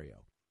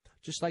scenario.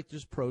 Just like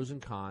there's pros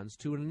and cons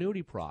to an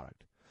annuity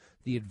product.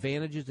 The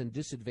advantages and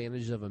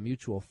disadvantages of a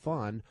mutual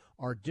fund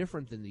are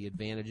different than the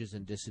advantages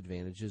and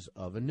disadvantages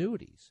of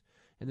annuities.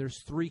 And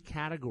there's 3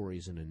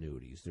 categories in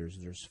annuities.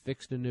 There's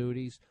fixed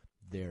annuities,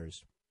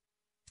 there's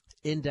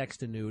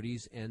indexed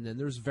annuities, and then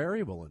there's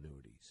variable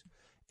annuities.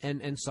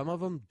 And some of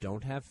them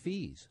don't have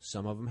fees.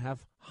 Some of them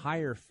have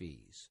higher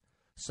fees.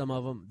 Some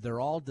of them, they're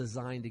all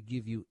designed to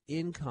give you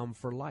income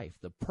for life.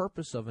 The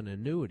purpose of an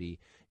annuity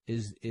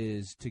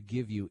is to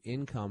give you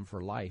income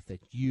for life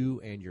that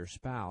you and your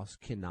spouse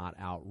cannot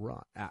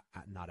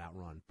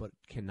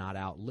cannot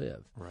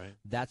outlive. Right.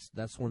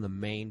 That's one of the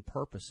main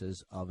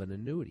purposes of an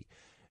annuity.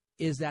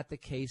 Is that the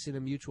case in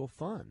a mutual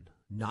fund?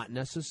 Not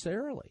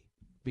necessarily,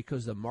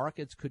 because the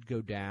markets could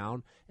go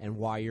down, and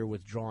while you're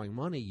withdrawing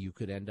money, you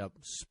could end up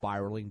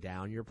spiraling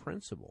down your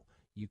principal.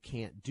 You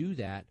can't do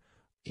that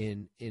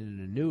in an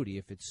annuity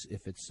if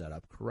it's set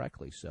up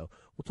correctly. So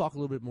we'll talk a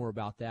little bit more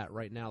about that.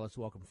 Right now, let's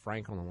welcome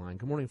Frank on the line.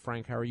 Good morning,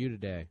 Frank. How are you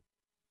today?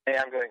 Hey,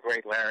 I'm doing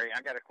great, Larry. I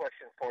got a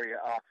question for you.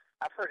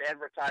 I've heard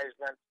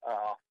advertisement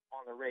on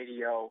the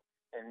radio,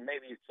 and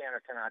maybe you can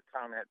or cannot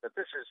comment, but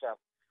this is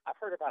I've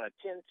heard about a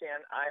 10-10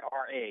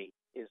 IRA.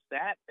 Is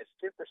that, it's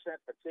 10%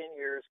 for 10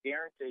 years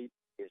guaranteed?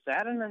 Is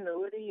that an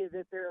annuity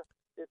that they're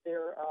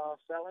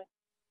selling?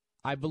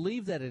 I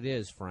believe that it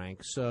is,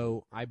 Frank.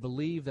 So I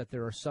believe that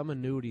there are some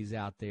annuities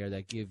out there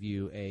that give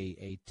you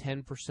a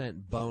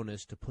 10%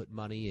 bonus to put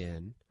money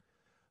in,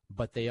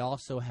 but they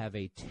also have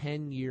a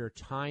 10-year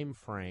time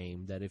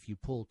frame that if you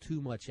pull too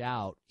much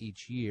out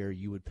each year,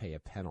 you would pay a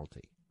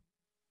penalty.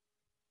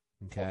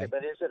 Okay,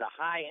 but is it a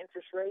high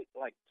interest rate,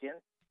 like 10%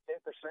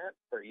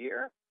 per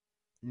year?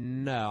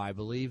 No, I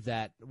believe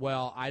that.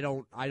 Well, I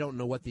don't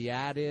know what the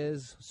ad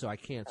is, so I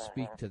can't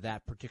speak to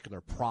that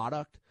particular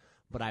product.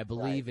 But I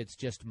believe it's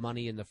just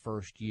money in the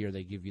first year.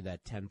 They give you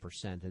that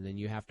 10%, and then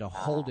you have to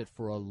hold it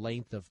for a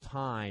length of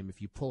time.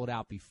 If you pull it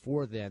out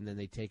before then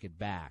they take it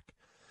back.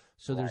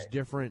 So there's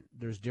different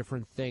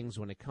things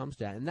when it comes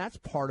to that, and that's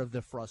part of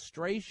the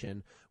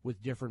frustration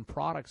with different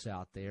products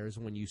out there. Is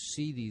when you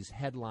see these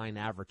headline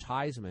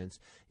advertisements,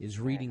 is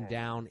reading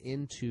down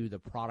into the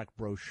product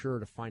brochure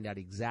to find out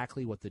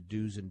exactly what the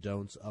do's and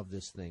don'ts of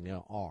this thing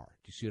are.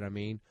 Do you see what I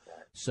mean?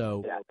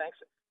 So thanks.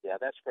 Yeah,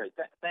 that's great.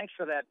 Thanks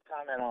for that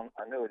comment on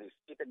annuities.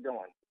 Keep it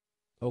going.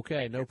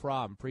 Okay, no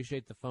problem.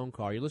 Appreciate the phone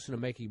call. You're listening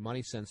to Making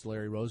Money Sense,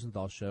 Larry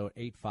Rosenthal Show,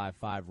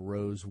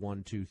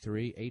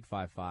 855-ROSE-123,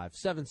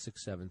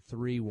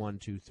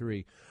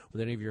 855-767-3123.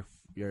 With any of your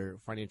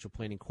financial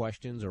planning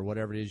questions or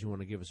whatever it is you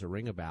want to give us a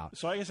ring about.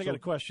 So I guess I got a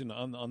question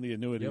on the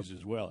annuities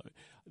as well.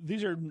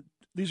 These are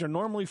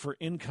normally for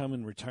income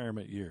and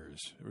retirement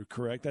years,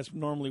 correct? That's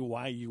normally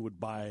why you would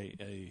buy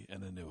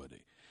an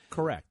annuity.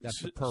 Correct.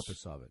 That's the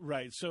purpose of it.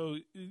 Right. So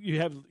you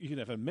can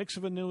have a mix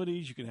of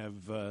annuities. You can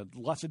have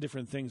lots of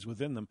different things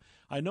within them.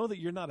 I know that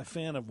you're not a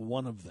fan of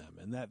one of them,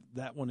 and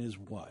that one is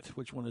what?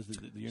 Which one is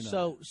that you're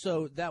not?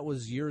 So that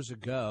was years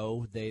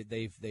ago.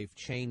 They've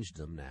changed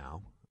them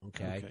now.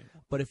 Okay.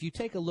 But if you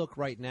take a look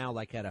right now,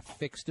 like at a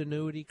fixed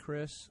annuity,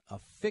 Chris, a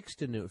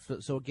fixed annuity.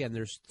 So again,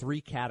 there's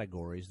three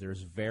categories.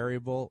 There's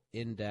variable,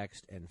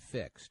 indexed, and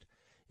fixed.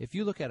 If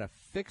you look at a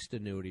fixed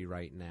annuity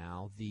right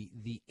now,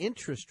 the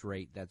interest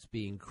rate that's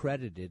being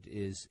credited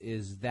is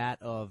that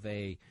of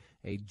a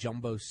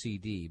jumbo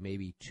CD,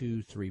 maybe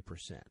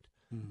 2-3%.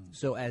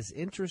 So as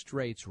interest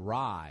rates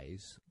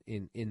rise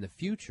in the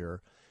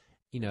future,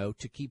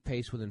 to keep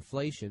pace with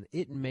inflation,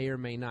 it may or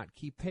may not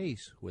keep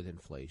pace with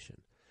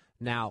inflation.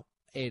 Now,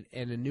 an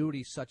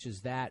annuity such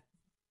as that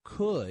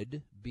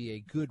could be a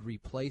good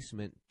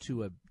replacement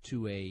to a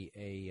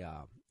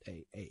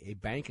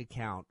bank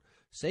account,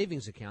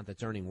 savings account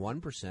that's earning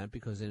 1%,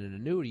 because in an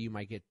annuity you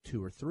might get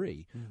 2 or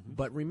 3.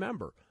 But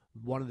remember,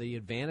 one of the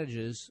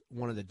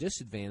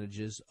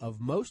disadvantages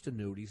of most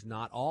annuities,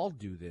 not all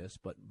do this,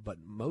 but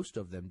most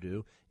of them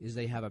do, is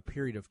they have a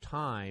period of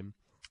time,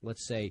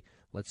 let's say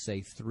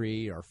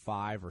 3 or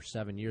 5 or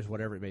 7 years,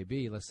 whatever it may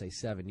be, let's say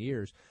 7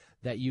 years,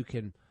 that you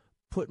can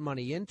put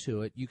money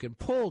into it. You can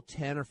pull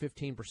 10 or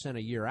 15%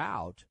 a year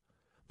out,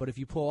 but if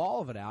you pull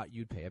all of it out,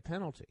 you'd pay a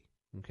penalty.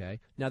 Okay.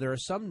 Now, there are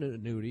some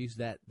annuities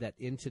that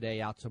in today,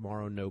 out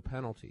tomorrow, no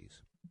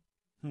penalties.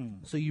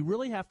 So you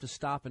really have to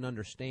stop and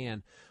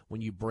understand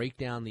when you break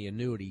down the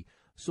annuity,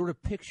 sort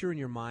of picture in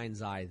your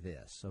mind's eye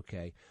this,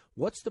 okay?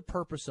 What's the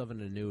purpose of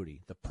an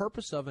annuity? The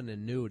purpose of an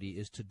annuity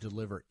is to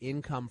deliver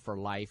income for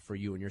life for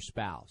you and your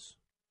spouse,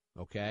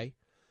 okay?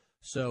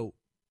 So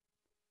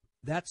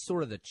that's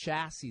sort of the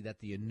chassis that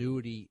the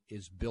annuity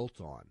is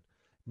built on.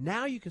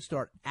 Now you can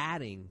start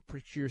adding,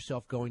 picture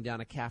yourself going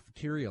down a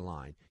cafeteria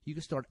line. You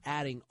can start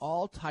adding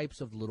all types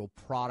of little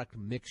product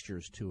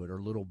mixtures to it, or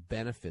little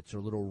benefits or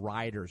little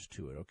riders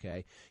to it,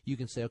 okay? You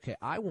can say, okay,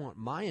 I want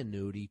my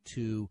annuity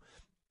to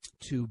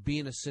be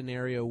in a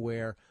scenario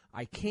where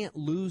I can't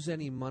lose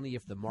any money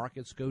if the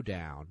markets go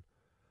down,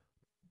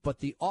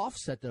 but the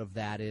offset of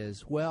that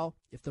is, well,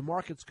 if the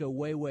markets go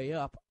way, way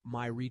up,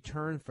 my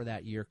return for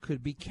that year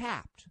could be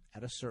capped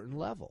at a certain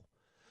level.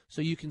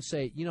 So you can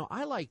say,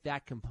 I like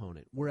that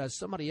component, whereas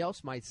somebody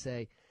else might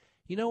say,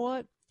 you know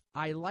what,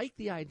 I like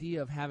the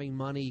idea of having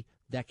money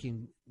that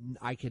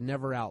I can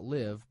never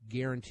outlive,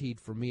 guaranteed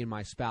for me and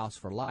my spouse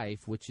for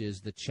life, which is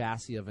the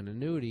chassis of an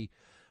annuity.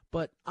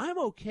 But I'm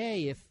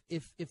okay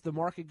if the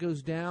market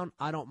goes down,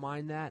 I don't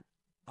mind that.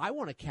 I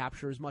want to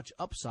capture as much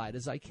upside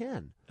as I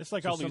can. It's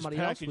like So all these somebody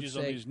else would packages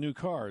on say- these new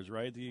cars,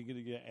 right?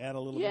 You add a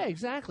little Yeah, bit.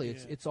 exactly.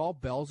 It's all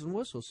bells and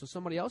whistles. So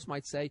somebody else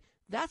might say,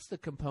 that's the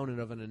component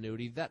of an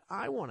annuity that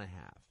I want to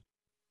have,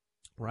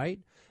 right?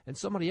 And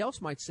somebody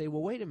else might say,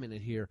 well, wait a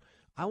minute here.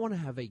 I want to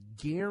have a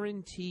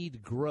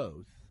guaranteed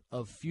growth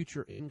of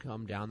future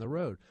income down the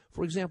road.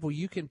 For example,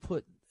 you can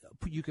put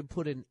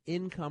an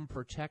income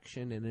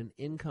protection and an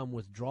income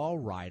withdrawal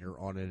rider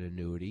on an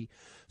annuity.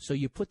 So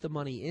you put the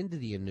money into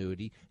the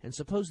annuity, and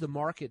suppose the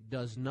market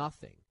does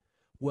nothing.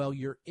 Well,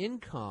 your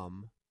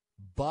income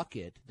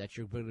bucket that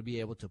you're going to be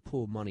able to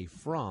pull money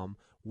from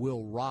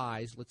will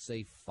rise, let's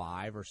say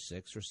 5 or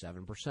 6 or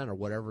 7% or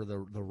whatever the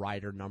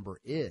rider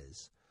number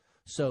is.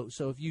 So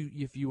if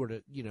you were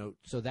to,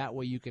 so that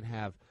way you can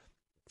have,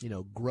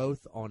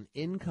 growth on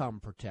income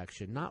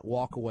protection, not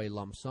walk away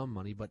lump sum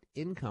money, but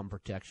income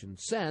protection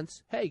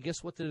since, hey,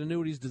 guess what the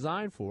annuity is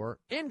designed for?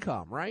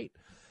 Income, right?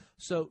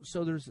 So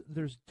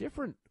there's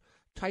different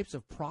types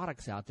of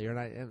products out there,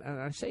 and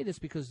I say this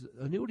because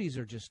annuities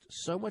are just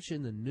so much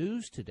in the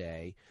news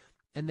today,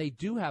 and they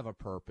do have a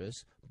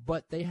purpose,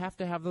 but they have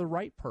to have the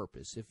right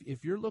purpose.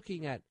 If you're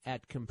looking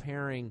at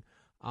comparing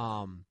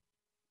an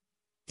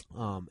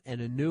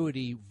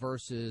annuity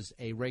versus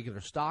a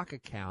regular stock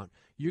account,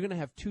 you're going to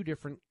have two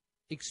different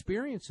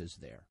experiences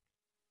there,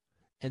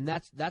 and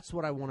that's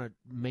what I want to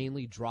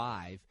mainly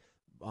drive.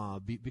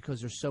 Because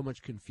there's so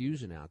much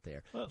confusion out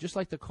there. Well, just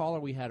like the caller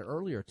we had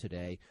earlier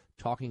today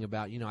talking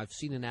about, I've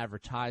seen an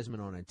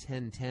advertisement on a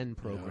 1010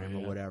 program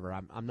or whatever.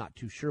 I'm not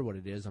too sure what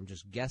it is. I'm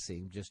just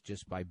guessing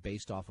just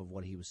based off of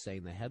what he was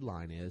saying the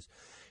headline is.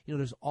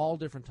 There's all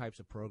different types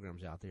of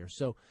programs out there.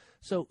 So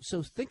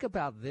think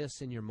about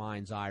this in your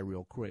mind's eye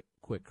real quick,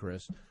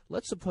 Chris.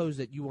 Let's suppose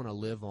that you want to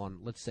live on,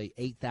 let's say,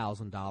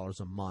 $8,000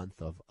 a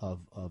month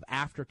of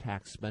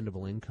after-tax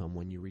spendable income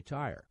when you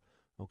retire,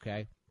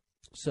 okay?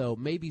 So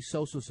maybe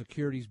Social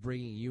Security is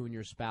bringing you and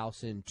your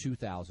spouse in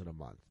 $2,000 a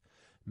month.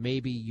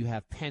 Maybe you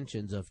have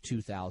pensions of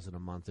 $2,000 a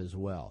month as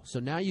well.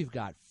 So now you've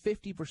got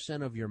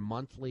 50% of your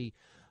monthly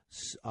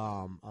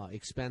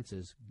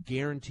expenses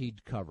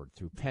guaranteed covered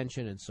through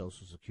pension and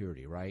Social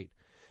Security, right?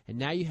 And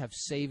now you have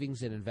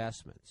savings and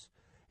investments.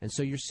 And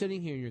so you're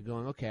sitting here and you're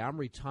going, okay, I'm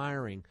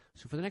retiring.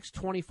 So for the next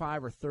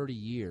 25 or 30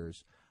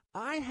 years,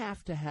 I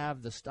have to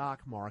have the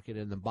stock market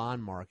and the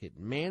bond market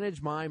manage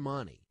my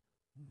money.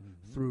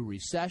 Mm-hmm. Through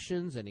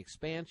recessions and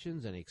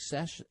expansions and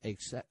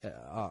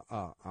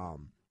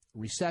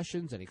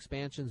recessions and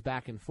expansions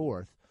back and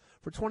forth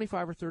for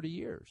 25 or 30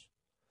 years.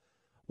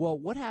 Well,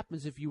 what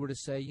happens if you were to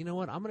say, you know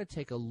what, I'm going to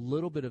take a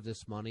little bit of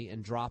this money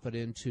and drop it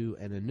into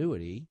an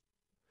annuity,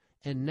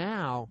 and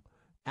now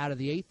out of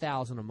the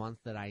 $8,000 a month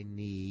that I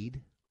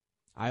need,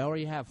 I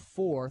already have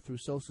 $4,000 through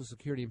Social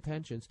Security and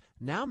pensions.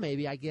 Now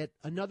maybe I get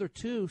another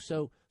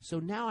 $2,000, so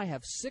now I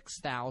have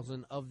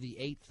 $6,000 of the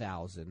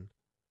 $8,000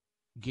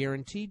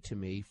 guaranteed to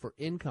me for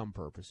income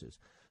purposes.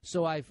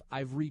 So I've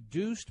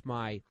reduced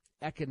my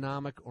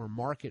economic or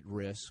market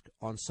risk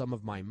on some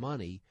of my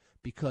money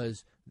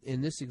because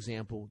in this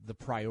example, the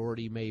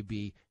priority may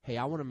be, hey,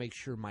 I want to make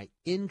sure my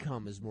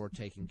income is more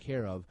taken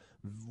care of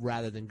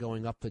rather than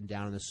going up and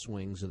down in the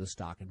swings of the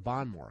stock and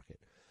bond market.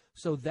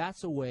 So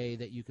that's a way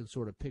that you can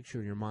sort of picture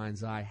in your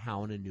mind's eye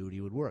how an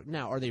annuity would work.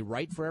 Now, are they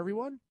right for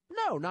everyone?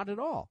 No, not at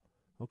all.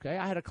 Okay,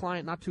 I had a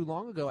client not too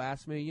long ago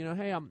ask me,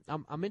 hey,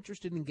 I'm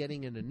interested in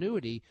getting an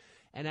annuity,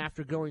 and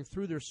after going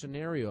through their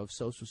scenario of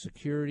Social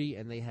Security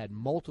and they had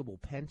multiple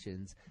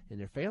pensions in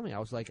their family, I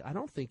was like, I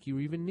don't think you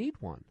even need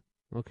one.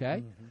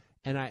 Okay, mm-hmm.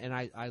 and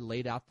I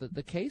laid out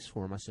the case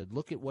for him. I said,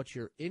 look at what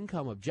your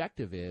income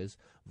objective is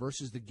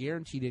versus the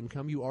guaranteed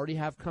income you already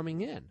have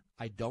coming in.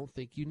 I don't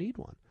think you need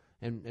one,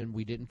 and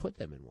we didn't put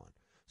them in one.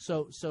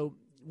 So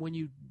when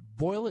you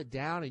boil it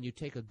down and you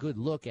take a good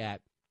look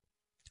at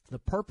the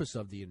purpose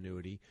of the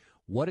annuity,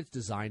 what it's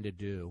designed to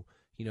do,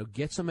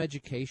 get some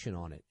education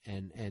on it.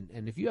 And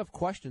if you have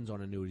questions on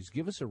annuities,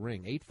 give us a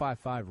ring,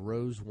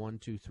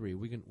 855-ROSE-123.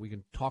 We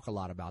can talk a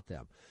lot about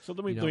them. So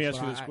let me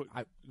ask you this.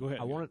 Go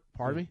ahead.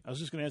 Pardon me? I was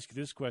just going to ask you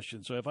this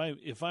question. So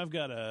if I've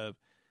got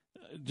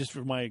just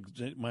for my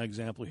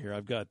example here,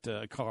 I've got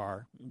a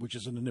car, which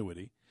is an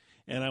annuity,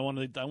 and I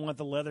want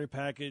the leather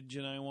package,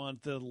 and I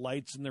want the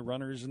lights and the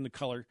runners and the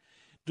color.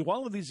 Do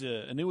all of these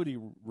annuity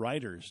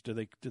riders, do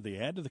they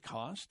add to the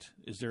cost?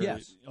 Is there?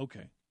 Yes.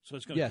 Okay. So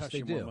it's going to cost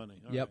you more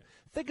money. All yep. Right.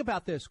 Think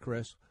about this,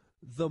 Chris.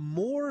 The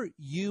more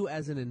you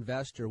as an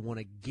investor want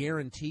to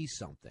guarantee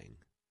something,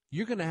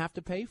 you're going to have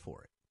to pay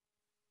for it.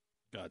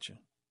 Gotcha.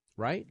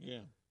 Right?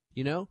 Yeah.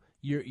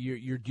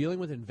 You're dealing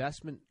with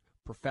investment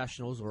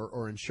professionals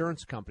or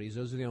insurance companies.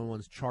 Those are the only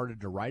ones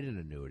chartered to write an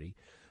annuity.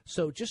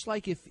 So just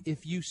like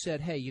if you said,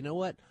 hey, you know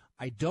what?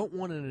 I don't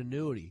want an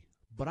annuity,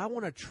 but I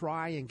want to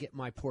try and get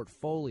my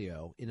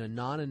portfolio in a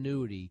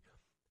non-annuity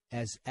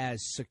as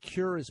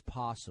secure as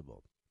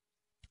possible.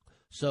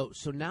 So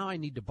now I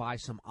need to buy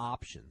some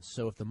options.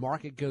 So if the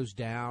market goes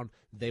down,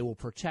 they will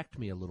protect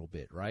me a little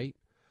bit, right?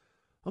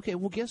 Okay,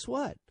 well, guess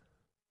what?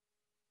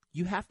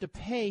 You have to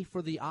pay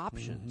for the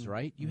options,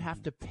 right? You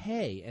have to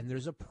pay, and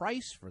there's a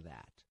price for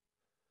that.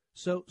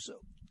 So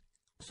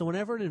So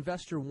whenever an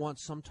investor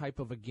wants some type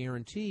of a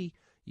guarantee,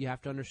 you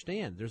have to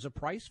understand there's a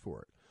price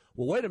for it.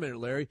 Well, wait a minute,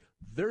 Larry.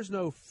 There's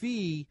no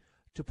fee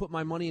to put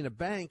my money in a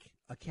bank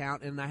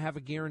account and I have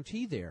a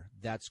guarantee there.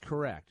 That's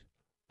correct.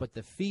 But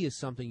the fee is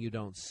something you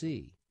don't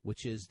see,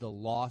 which is the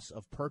loss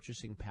of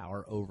purchasing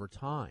power over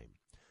time.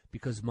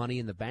 Because money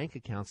in the bank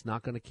account's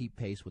not going to keep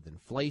pace with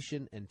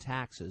inflation and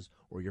taxes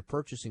or your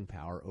purchasing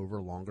power over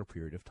a longer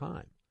period of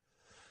time.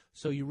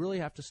 So you really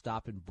have to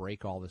stop and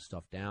break all this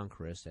stuff down,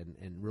 Chris, and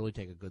really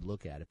take a good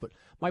look at it. But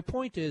my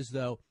point is,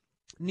 though,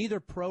 neither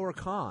pro or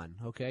con,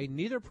 okay?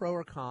 Neither pro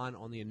or con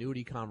on the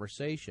annuity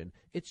conversation.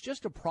 It's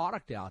just a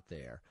product out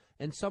there.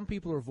 And some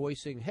people are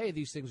voicing, hey,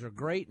 these things are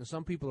great, and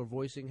some people are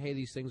voicing, hey,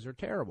 these things are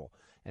terrible.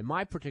 And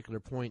my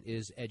particular point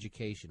is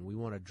education. We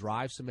want to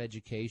drive some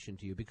education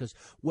to you because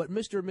what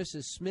Mr. and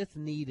Mrs. Smith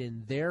need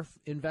in their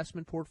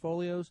investment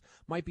portfolios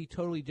might be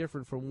totally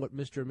different from what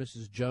Mr. and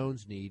Mrs.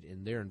 Jones need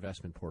in their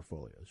investment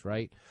portfolios,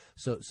 right?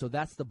 So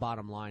that's the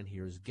bottom line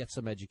here is get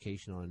some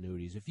education on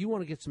annuities. If you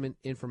want to get some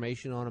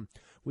information on them,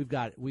 we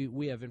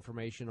have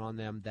information on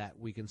them that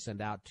we can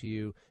send out to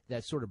you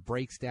that sort of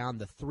breaks down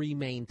the three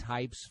main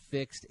types,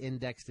 fixed,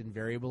 indexed, and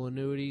variable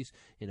annuities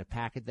in a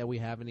packet that we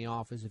have in the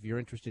office. If you're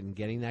interested in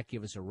getting that,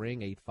 give us a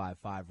ring,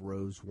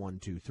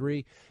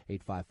 855-ROSE-123,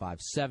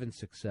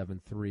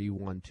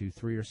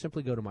 855-767-3123, or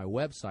simply go to my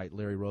website,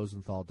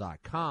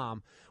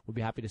 LarryRosenthal.com. We'll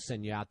be happy to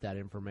send you out that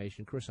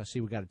information. Chris, I see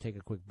we got to take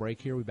a quick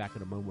break here. We'll be back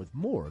in a moment with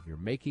more of your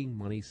Making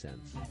Money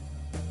Sense.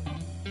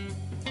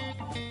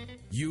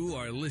 You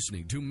are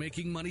listening to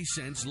Making Money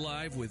Sense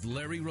live with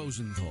Larry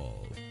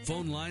Rosenthal.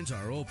 Phone lines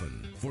are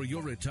open for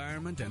your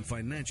retirement and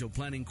financial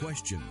planning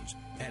questions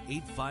at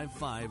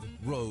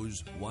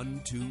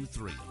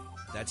 855-ROSE-123.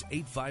 That's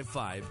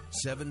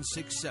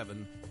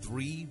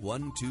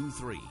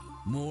 855-767-3123.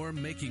 More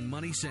Making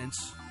Money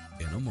Sense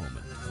in a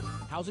moment.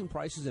 Housing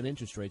prices and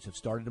interest rates have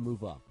started to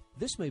move up.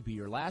 This may be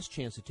your last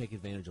chance to take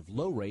advantage of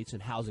low rates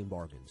and housing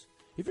bargains.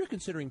 If you're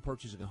considering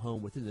purchasing a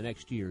home within the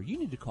next year, you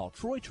need to call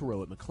Troy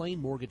Terrell at McLean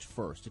Mortgage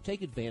First to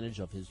take advantage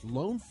of his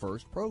Loan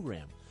First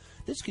program.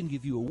 This can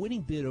give you a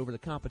winning bid over the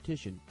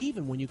competition,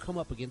 even when you come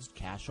up against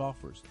cash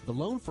offers. The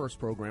Loan First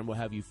program will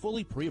have you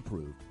fully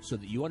pre-approved so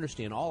that you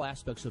understand all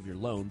aspects of your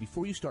loan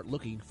before you start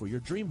looking for your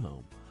dream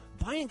home.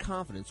 Buy in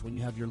confidence when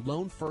you have your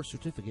Loan First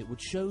certificate,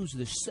 which shows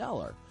the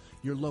seller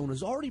your loan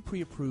is already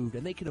pre-approved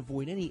and they can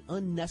avoid any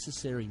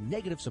unnecessary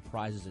negative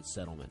surprises at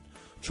settlement.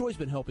 Troy's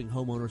been helping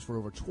homeowners for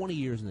over 20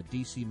 years in the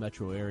D.C.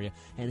 metro area,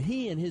 and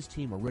he and his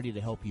team are ready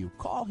to help you.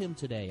 Call him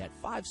today at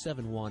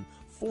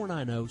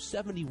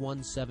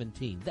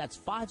 571-490-7117. That's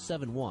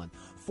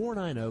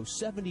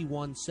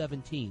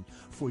 571-490-7117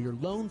 for your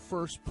Loan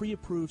First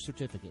pre-approved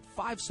certificate.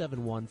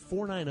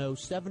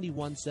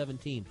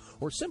 571-490-7117,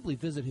 or simply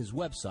visit his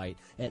website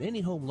at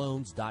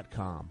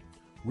anyhomeloans.com.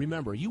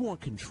 Remember, you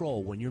want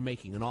control when you're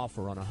making an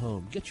offer on a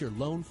home. Get your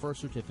Loan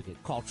First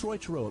certificate. Call Troy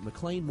Terrell at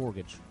McLean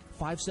Mortgage,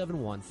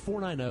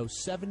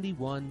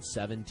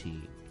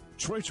 571-490-7117.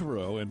 Troy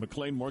Terrell and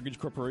McLean Mortgage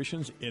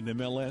Corporation's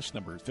NMLS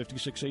number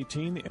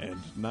 5618 and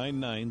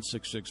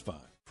 99665.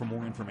 For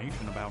more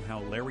information about how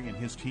Larry and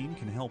his team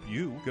can help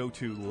you, go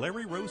to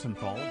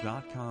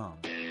LarryRosenthal.com.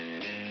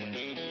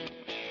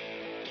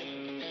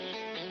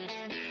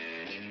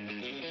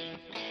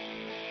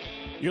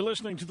 You're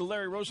listening to the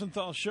Larry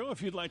Rosenthal Show.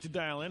 If you'd like to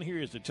dial in,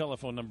 here is the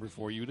telephone number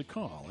for you to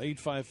call,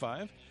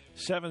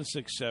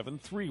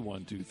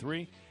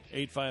 855-767-3123,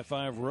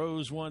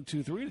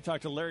 855-ROSE-123, to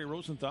talk to Larry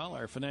Rosenthal,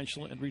 our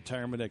financial and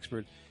retirement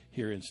expert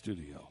here in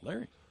studio.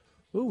 Larry?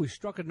 Ooh, we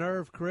struck a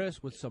nerve,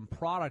 Chris, with some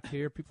product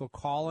here. People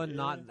calling,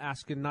 not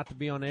asking not to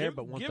be on air,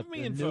 but want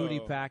the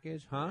annuity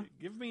package, huh?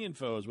 Give me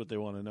info is what they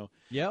want to know.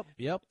 Yep,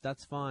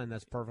 that's fine.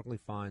 That's perfectly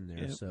fine there.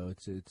 Yep. So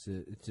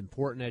it's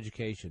important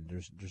education.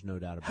 There's no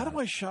doubt about it. How do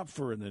I shop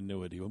for an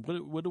annuity?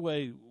 What do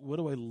I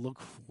look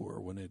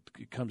for when it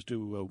comes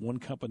to one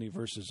company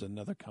versus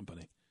another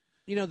company?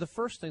 You know, the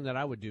first thing that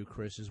I would do,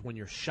 Chris, is when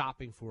you're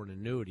shopping for an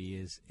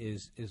annuity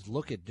is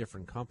look at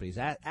different companies.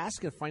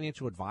 Ask a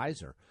financial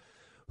advisor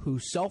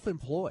who's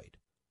self-employed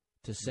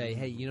to say,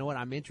 hey, you know what,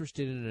 I'm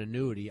interested in an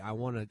annuity. I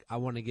want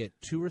to get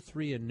 2 or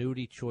 3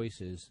 annuity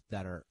choices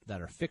that are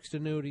fixed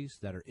annuities,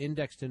 that are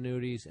indexed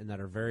annuities, and that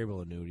are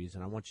variable annuities,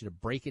 and I want you to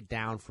break it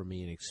down for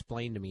me and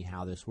explain to me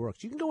how this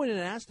works. You can go in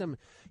and ask them,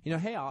 you know,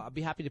 hey, I'll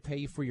be happy to pay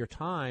you for your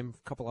time,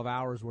 a couple of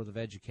hours worth of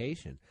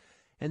education,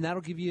 and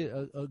that'll give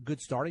you a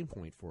good starting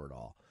point for it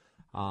all.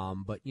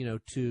 But, you know,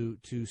 to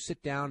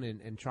sit down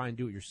and try and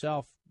do it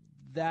yourself,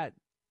 that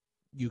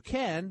you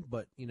can,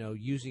 but, you know,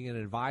 using an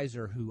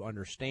advisor who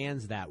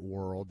understands that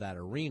world, that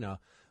arena,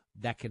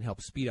 that can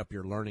help speed up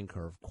your learning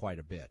curve quite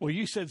a bit. Well,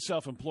 you said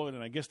self-employed,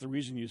 and I guess the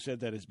reason you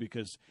said that is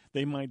because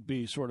they might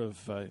be sort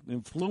of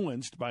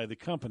influenced by the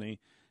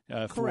company.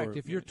 Correct.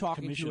 If you're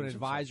talking to an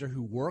advisor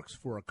who works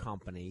for a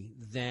company,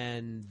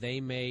 then they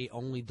may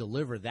only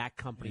deliver that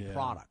company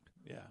product.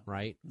 Yeah.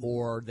 Right?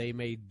 Or they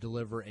may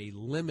deliver a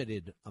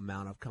limited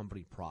amount of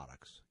company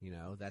products. You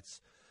know, that's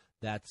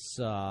That's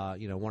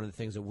one of the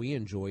things that we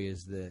enjoy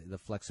is the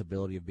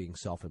flexibility of being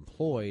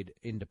self-employed,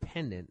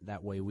 independent.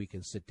 That way we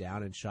can sit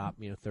down and shop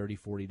 30,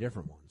 40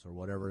 different ones or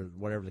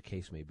whatever the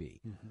case may be.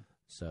 Mm-hmm.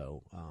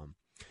 So,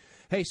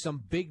 hey,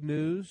 some big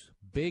news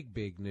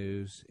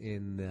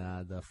in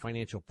the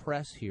financial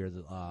press here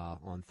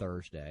on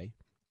Thursday,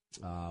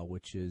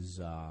 which is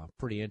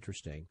pretty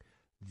interesting.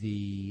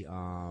 The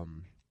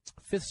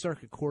Fifth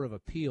Circuit Court of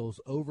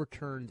Appeals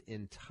overturned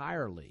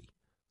entirely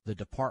the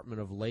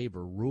Department of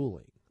Labor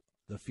ruling,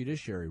 the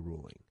fiduciary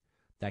ruling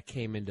that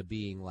came into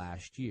being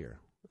last year.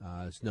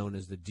 It's known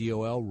as the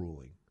DOL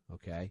ruling,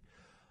 okay?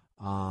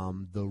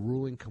 The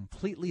ruling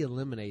completely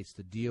eliminates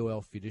the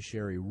DOL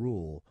fiduciary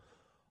rule,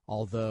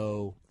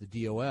 although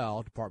the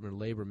DOL, Department of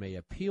Labor, may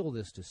appeal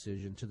this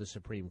decision to the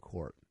Supreme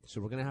Court.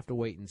 So we're going to have to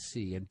wait and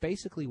see. And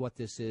basically what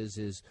this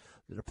is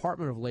the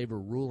Department of Labor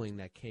ruling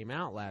that came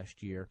out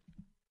last year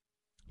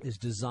is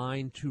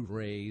designed to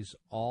raise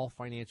all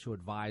financial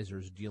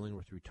advisors dealing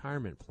with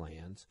retirement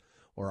plans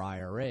or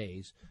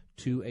IRAs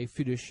to a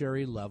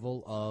fiduciary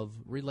level of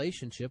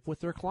relationship with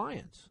their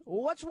clients.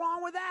 Well, what's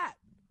wrong with that,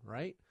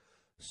 right?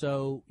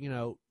 So,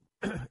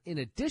 in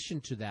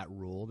addition to that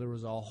rule, there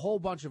was a whole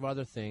bunch of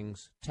other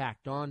things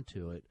tacked on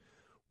to it,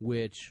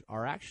 which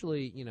are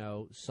actually,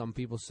 some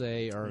people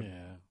say are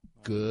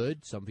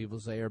good, some people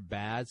say are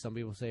bad, some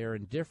people say are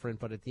indifferent,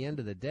 but at the end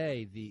of the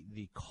day,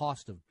 the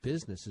cost of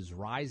business is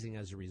rising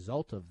as a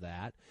result of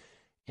that.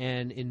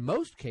 And in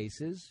most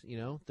cases,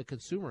 the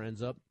consumer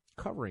ends up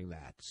covering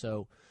that.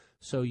 So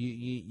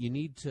you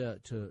need to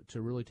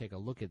really take a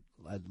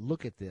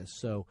look at this.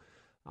 So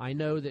I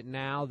know that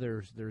now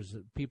there's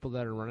people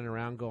that are running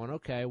around going,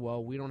 okay,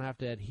 well, we don't have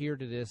to adhere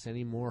to this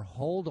anymore.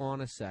 Hold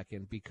on a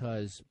second,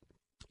 because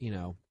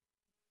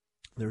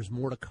there's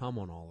more to come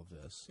on all of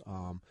this.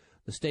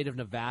 The state of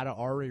Nevada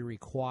already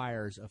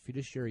requires a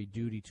fiduciary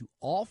duty to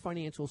all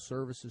financial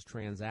services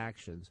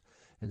transactions,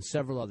 and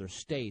several other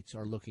states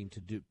are looking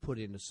to put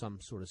into some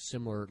sort of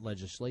similar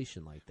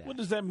legislation like that. What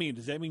does that mean?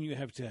 Does that mean you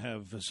have to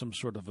have some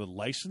sort of a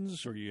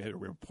license, or you have a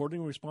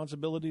reporting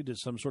responsibility to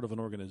some sort of an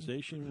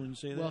organization when you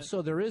say that? Well,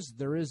 so there is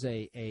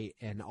an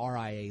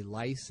RIA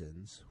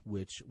license,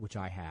 which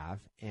I have,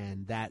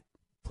 and that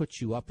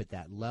puts you up at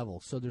that level.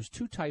 So there's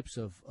two types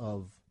of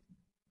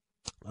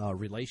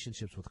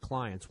relationships with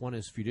clients. One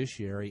is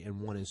fiduciary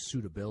and one is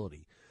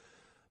suitability.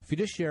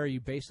 Fiduciary,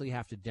 you basically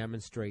have to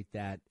demonstrate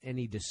that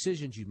any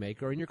decisions you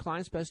make are in your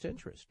client's best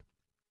interest,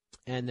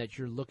 and that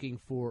you're looking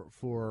for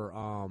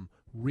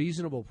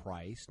reasonable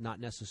price, not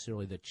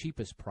necessarily the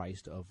cheapest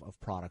priced of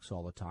products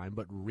all the time,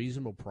 but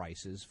reasonable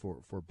prices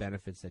for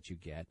benefits that you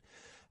get,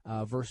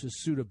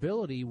 versus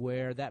suitability,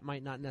 where that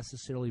might not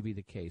necessarily be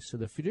the case. So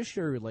the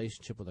fiduciary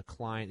relationship with a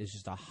client is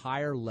just a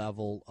higher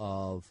level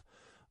of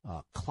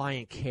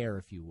client care,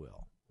 if you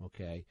will,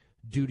 okay,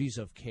 duties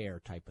of care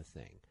type of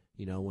thing.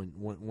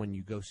 When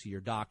you go see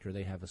your doctor,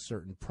 they have a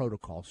certain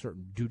protocol,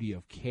 certain duty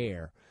of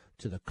care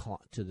to the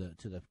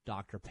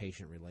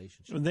doctor-patient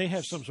relationship. And they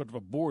have some sort of a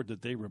board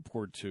that they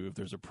report to if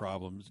there's a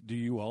problem. Do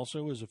you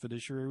also, as a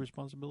fiduciary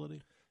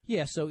responsibility?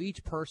 Yeah, so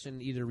each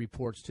person either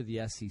reports to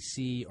the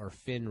SEC or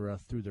FINRA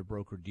through their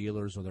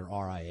broker-dealers or their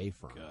RIA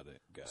firm. Got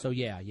it. So,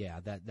 yeah,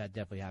 that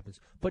definitely happens.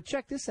 But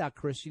check this out,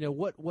 Chris.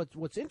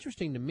 What's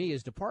interesting to me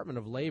is Department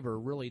of Labor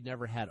really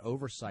never had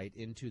oversight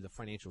into the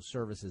financial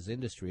services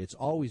industry. It's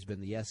always been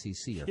the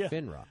SEC or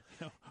FINRA.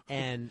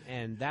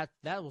 And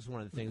that was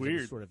one of the things that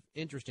was sort of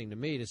interesting to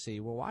me to see,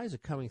 well, why is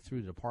it coming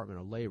through the Department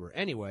of Labor?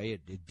 Anyway,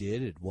 it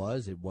did,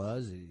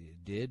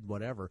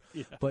 whatever.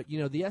 Yeah. But,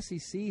 the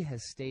SEC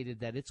has stated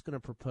that it's going to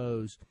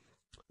propose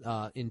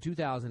in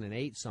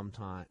 2018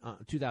 sometime,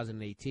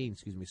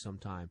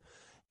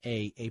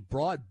 a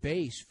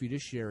broad-based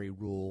fiduciary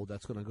rule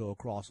that's going to go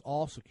across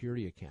all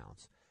security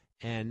accounts.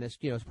 And that's,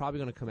 it's probably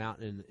going to come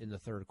out in the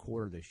third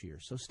quarter this year.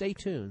 So stay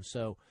tuned.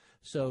 So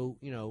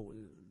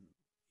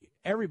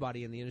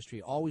everybody in the industry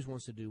always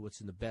wants to do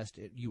what's in the best.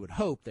 You would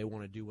hope they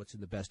want to do what's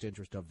in the best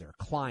interest of their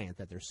client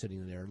that they're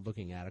sitting there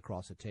looking at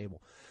across the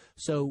table.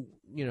 So,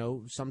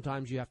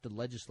 sometimes you have to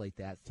legislate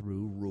that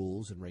through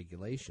rules and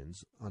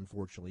regulations,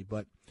 unfortunately.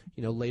 But,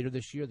 later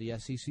this year, the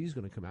SEC is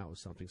going to come out with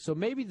something. So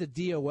maybe the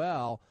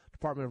DOL,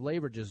 Department of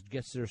Labor, just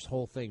gets this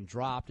whole thing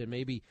dropped, and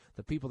maybe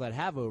the people that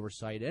have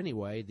oversight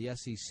anyway, the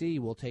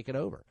SEC, will take it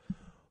over.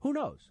 Who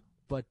knows?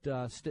 But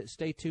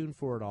stay tuned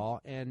for it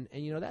all. And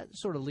that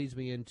sort of leads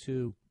me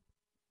into,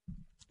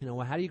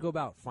 how do you go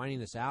about finding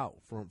this out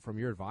from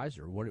your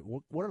advisor? What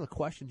are the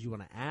questions you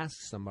want to ask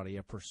somebody,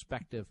 a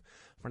prospective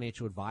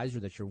financial advisor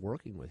that you're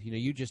working with?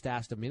 You just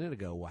asked a minute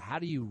ago, well, how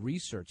do you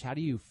research? How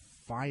do you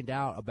find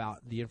out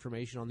about the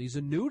information on these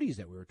annuities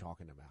that we were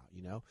talking about?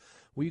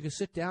 Well, you can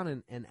sit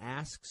down and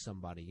ask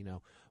somebody,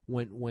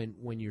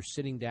 when you're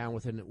sitting down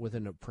with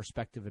a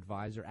prospective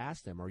advisor,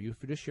 ask them, are you a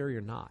fiduciary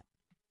or not?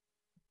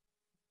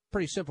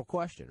 Pretty simple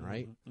question,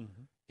 right?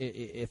 Mm-hmm.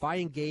 If I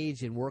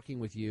engage in working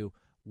with you,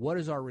 what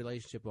is our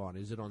relationship on?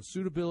 Is it on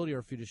suitability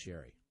or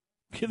fiduciary?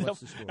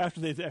 What's the story? After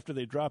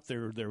they drop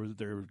their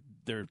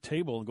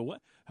table and go,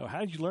 what?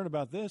 How did you learn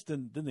about this?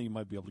 Then you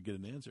might be able to get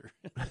an answer.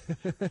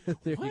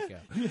 There you go.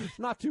 It's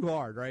not too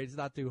hard, right? It's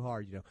not too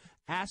hard.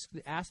 Ask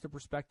the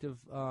prospective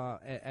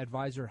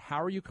advisor,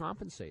 how are you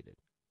compensated?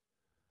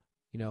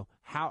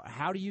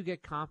 How do you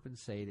get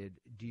compensated?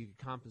 Do you get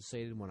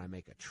compensated when I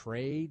make a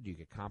trade? Do you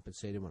get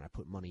compensated when I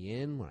put money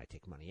in, when I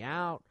take money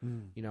out?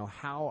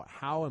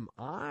 How am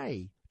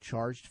I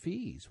charged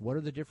fees? What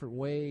are the different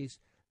ways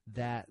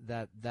that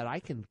I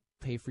can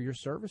pay for your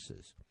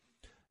services?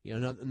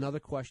 Another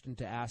question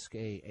to ask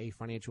a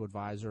financial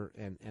advisor,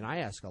 and I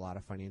ask a lot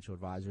of financial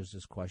advisors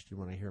this question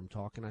when I hear them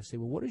talking. I say,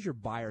 well, what is your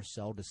buy or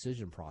sell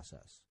decision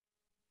process?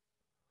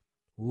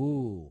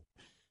 Ooh,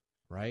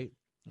 right?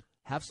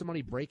 Have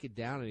somebody break it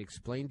down and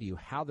explain to you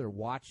how they're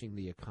watching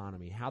the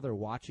economy, how they're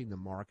watching the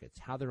markets,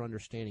 how they're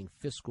understanding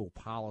fiscal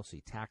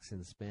policy, tax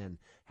and spend,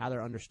 how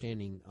they're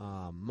understanding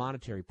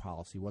monetary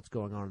policy, what's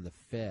going on in the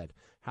Fed,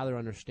 how they're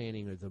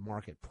understanding the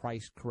market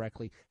price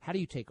correctly. How do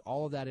you take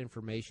all of that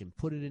information,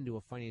 put it into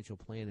a financial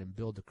plan, and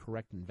build the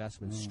correct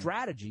investment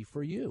strategy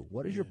for you?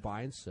 What is your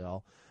buy and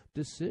sell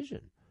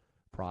decision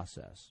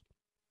process?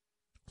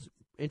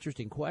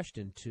 Interesting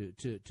question to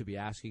be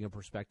asking a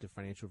prospective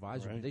financial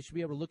advisor. Right. They should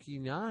be able to look you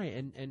in the eye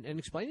and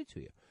explain it to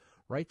you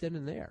right then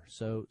and there.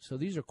 So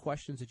these are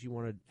questions that you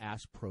want to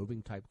ask,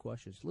 probing type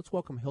questions. Let's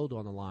welcome Hilda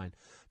on the line.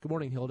 Good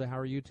morning, Hilda. How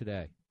are you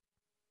today?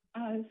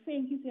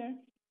 Thank you, sir.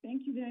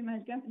 Thank you very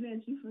much. God bless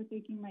you for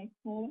taking my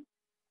call.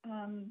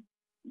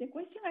 The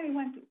question I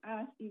want to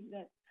ask is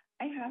that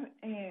I have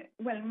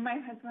my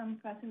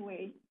husband passed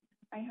away.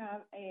 I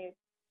have a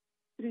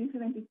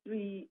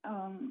 373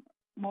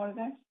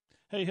 mortgage.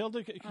 Hey,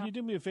 Hilda, can you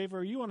do me a favor?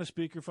 Are you on a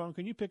speakerphone?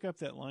 Can you pick up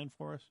that line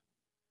for us?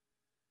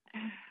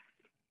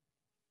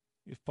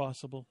 If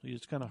possible.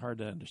 It's kind of hard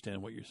to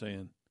understand what you're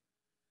saying.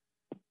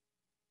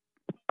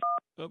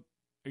 Oh,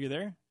 are you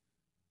there?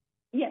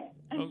 Yes,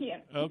 I'm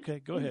here. Okay,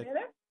 go ahead.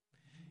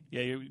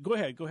 Yeah, go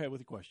ahead. Go ahead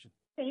with the question.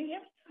 Can you hear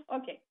me?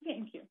 Okay,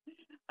 thank you.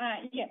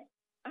 Yes,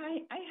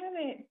 I have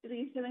a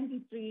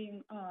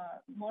 373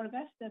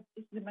 mortgage that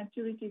is the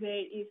maturity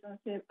date is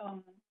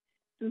on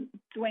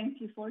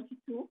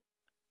 2042.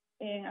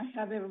 And I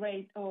have a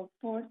rate of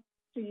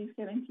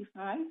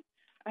 4.375.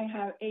 I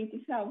have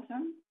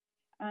 80,000,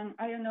 and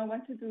I don't know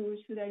what to do.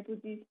 Should I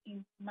put this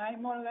in my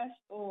mortgage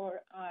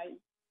or I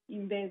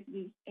invest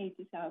this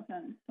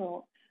 80,000?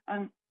 So,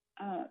 my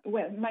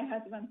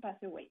husband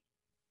passed away.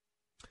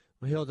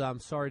 Well, Hilda, I'm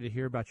sorry to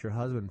hear about your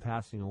husband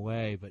passing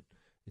away, but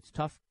it's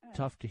tough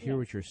to hear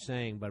what you're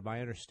saying. But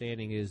my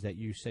understanding is that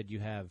you said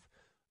you have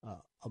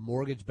a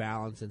mortgage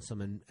balance and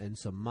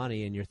some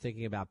money, and you're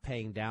thinking about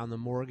paying down the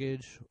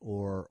mortgage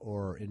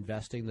or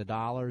investing the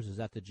dollars. Is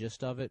that the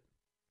gist of it?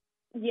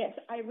 Yes,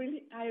 I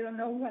don't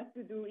know what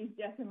to do. It's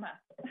just a mess.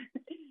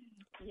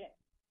 Yes.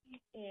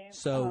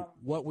 So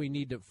what we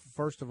need to,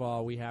 first of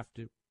all, we have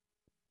to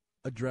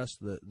address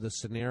the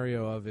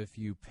scenario of if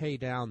you pay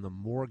down the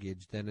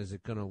mortgage, then is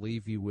it going to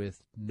leave you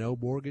with no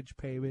mortgage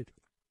payment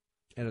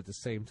and at the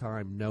same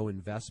time no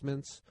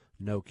investments,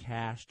 no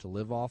cash to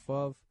live off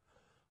of?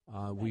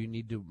 We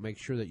need to make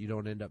sure that you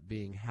don't end up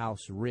being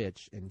house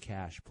rich and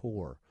cash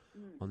poor.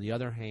 On the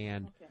other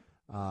hand,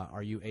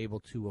 are you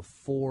able to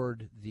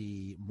afford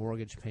the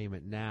mortgage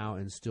payment now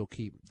and still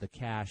keep the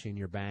cash in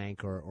your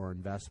bank or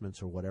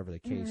investments or whatever the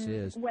case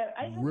is?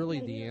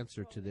 Really, the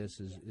answer to this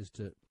is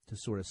to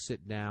sort of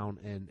sit down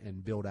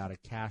and build out a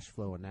cash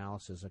flow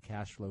analysis, a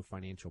cash flow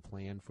financial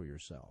plan for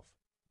yourself.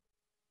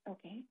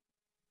 Okay.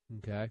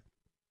 Okay.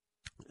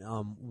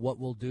 What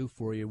we'll do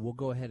for you, we'll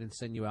go ahead and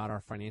send you out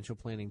our financial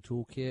planning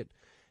toolkit, and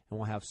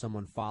we'll have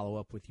someone follow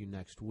up with you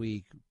next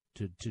week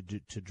to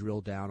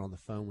drill down on the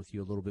phone with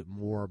you a little bit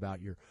more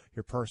about your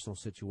personal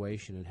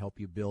situation and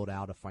help you build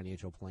out a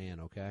financial plan,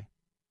 okay?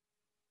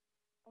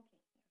 Okay.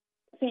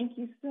 Thank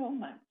you so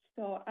much.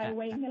 So I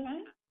wait in the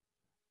line?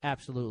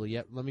 Absolutely.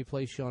 Yep. Let me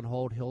place you on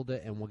hold, Hilda,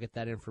 and we'll get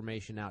that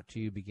information out to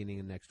you beginning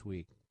of next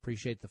week.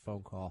 Appreciate the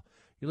phone call.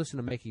 You listen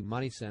to Making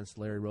Money Sense,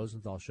 Larry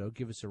Rosenthal Show.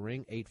 Give us a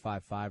ring,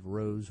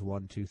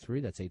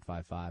 855-ROSE-123. That's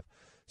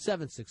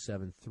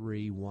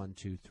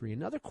 855-767-3123.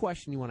 Another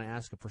question you want to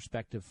ask a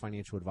prospective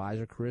financial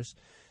advisor, Chris,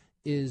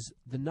 is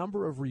the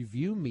number of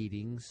review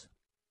meetings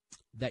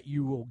that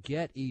you will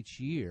get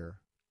each year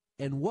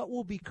and what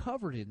will be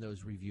covered in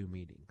those review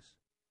meetings.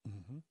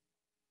 Mm-hmm.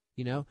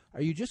 You know,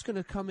 are you just going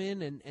to come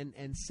in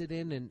and sit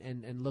in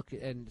and look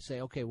and say,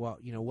 okay, well,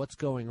 you know, what's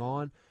going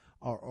on?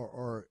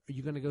 Or are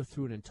you going to go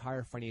through an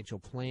entire financial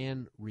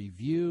plan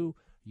review?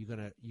 You're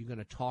going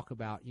to talk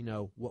about, you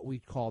know, what we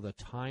call the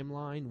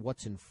timeline,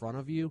 what's in front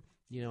of you.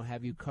 You know,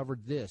 have you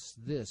covered this,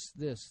 and this?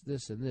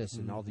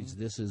 And all these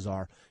thises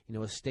are, you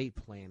know, estate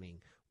planning,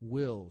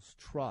 wills,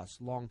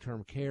 trusts,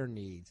 long-term care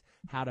needs,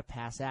 how to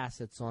pass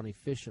assets on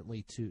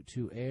efficiently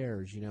to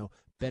heirs, you know,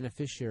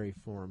 beneficiary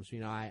forms. You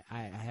know, I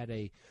had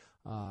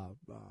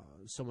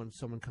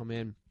someone come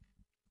in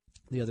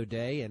the other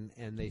day,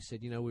 and they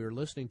said, you know, we were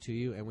listening to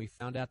you, and we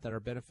found out that our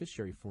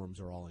beneficiary forms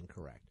are all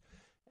incorrect.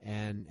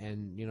 And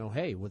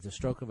hey, with the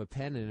stroke of a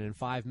pen and in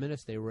 5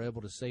 minutes they were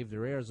able to save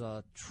their heirs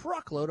a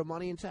truckload of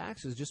money in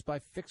taxes just by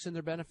fixing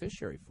their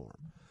beneficiary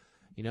form.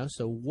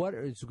 So what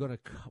is going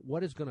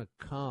to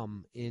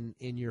come in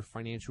your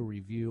financial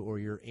review or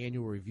your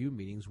annual review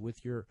meetings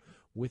with your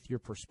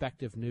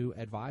prospective new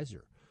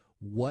advisor?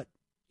 What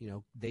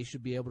they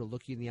should be able to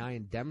look you in the eye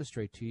and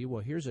demonstrate to you,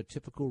 well, here's a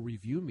typical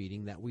review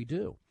meeting that we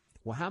do.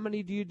 Well, how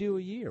many do you do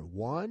a year?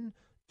 1,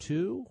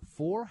 2,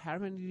 4? How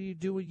many do you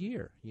do a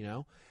year?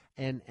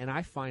 And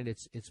I find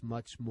it's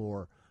much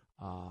more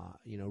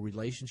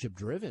relationship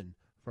driven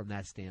from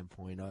that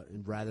standpoint,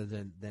 rather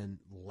than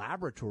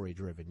laboratory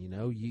driven.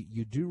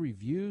 You do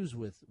reviews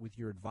with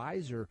your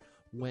advisor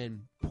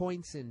when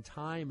points in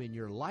time in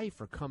your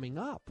life are coming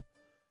up.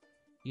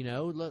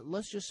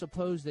 Let's just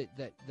suppose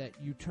that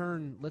you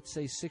turn, let's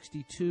say,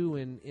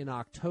 62 in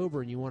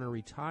October and you want to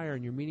retire,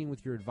 and you're meeting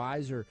with your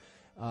advisor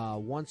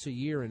once a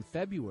year in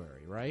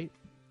February, right?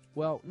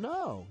 Well,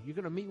 no, you're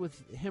going to meet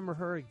with him or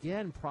her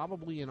again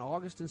probably in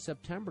August and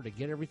September to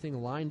get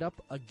everything lined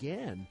up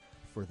again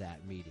for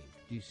that meeting.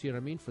 Do you see what I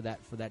mean? For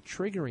that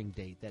triggering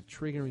date, that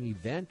triggering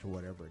event, or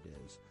whatever it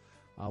is.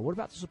 What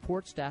about the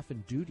support staff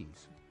and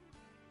duties?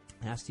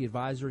 Ask the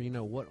advisor,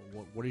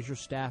 what does your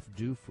staff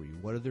do for you?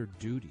 What are their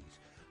duties?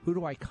 Who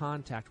do I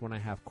contact when I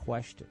have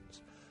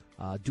questions?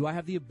 Do I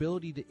have the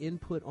ability to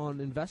input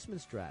on investment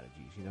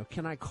strategies?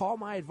 Can I call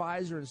my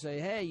advisor and say,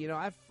 hey,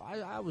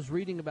 I was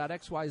reading about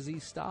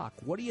XYZ stock.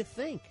 What do you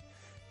think?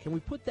 Can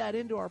we put that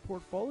into our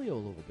portfolio a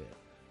little bit?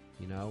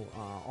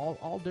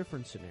 All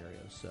different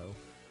scenarios. So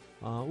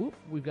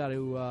we've got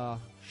to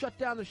shut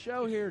down the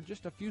show here in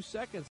just a few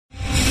seconds.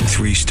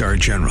 3-star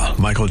General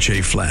Michael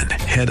J. Flynn,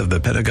 head of the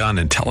Pentagon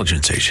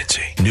Intelligence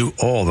Agency, knew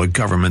all the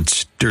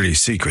government's dirty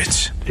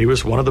secrets. He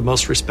was one of the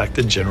most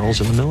respected generals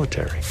in the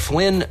military.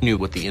 Flynn knew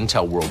what the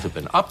intel world had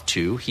been up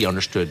to. He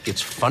understood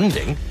its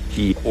funding.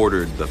 He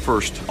ordered the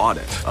first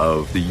audit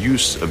of the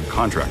use of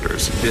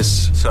contractors.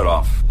 This set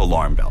off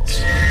alarm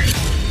bells.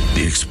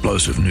 The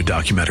explosive new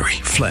documentary,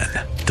 Flynn,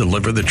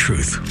 Deliver the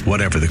Truth,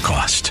 Whatever the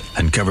Cost,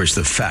 uncovers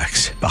the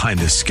facts behind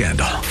this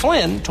scandal.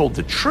 Flynn told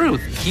the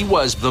truth. He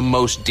was the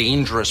most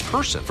dangerous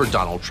person for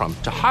Donald Trump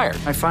to hire.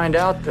 I find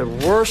out the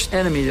worst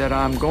enemy that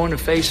I'm going to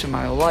face in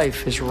my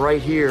life is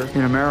right here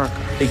in America.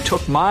 They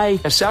took my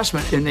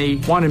assessment and they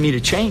wanted me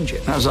to change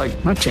it. And I was like,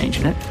 I'm not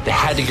changing it. They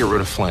had to get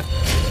rid of Flynn.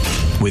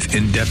 With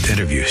in-depth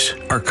interviews,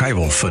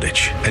 archival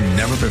footage, and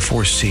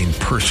never-before-seen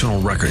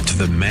personal records of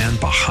the man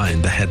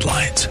behind the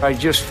headlines. I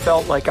just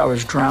felt like I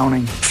was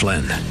drowning.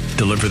 Flynn,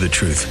 Deliver the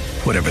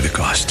Truth, Whatever the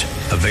Cost.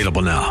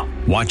 Available now.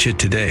 Watch it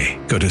today.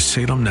 Go to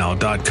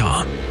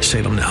salemnow.com.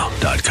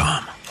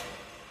 salemnow.com.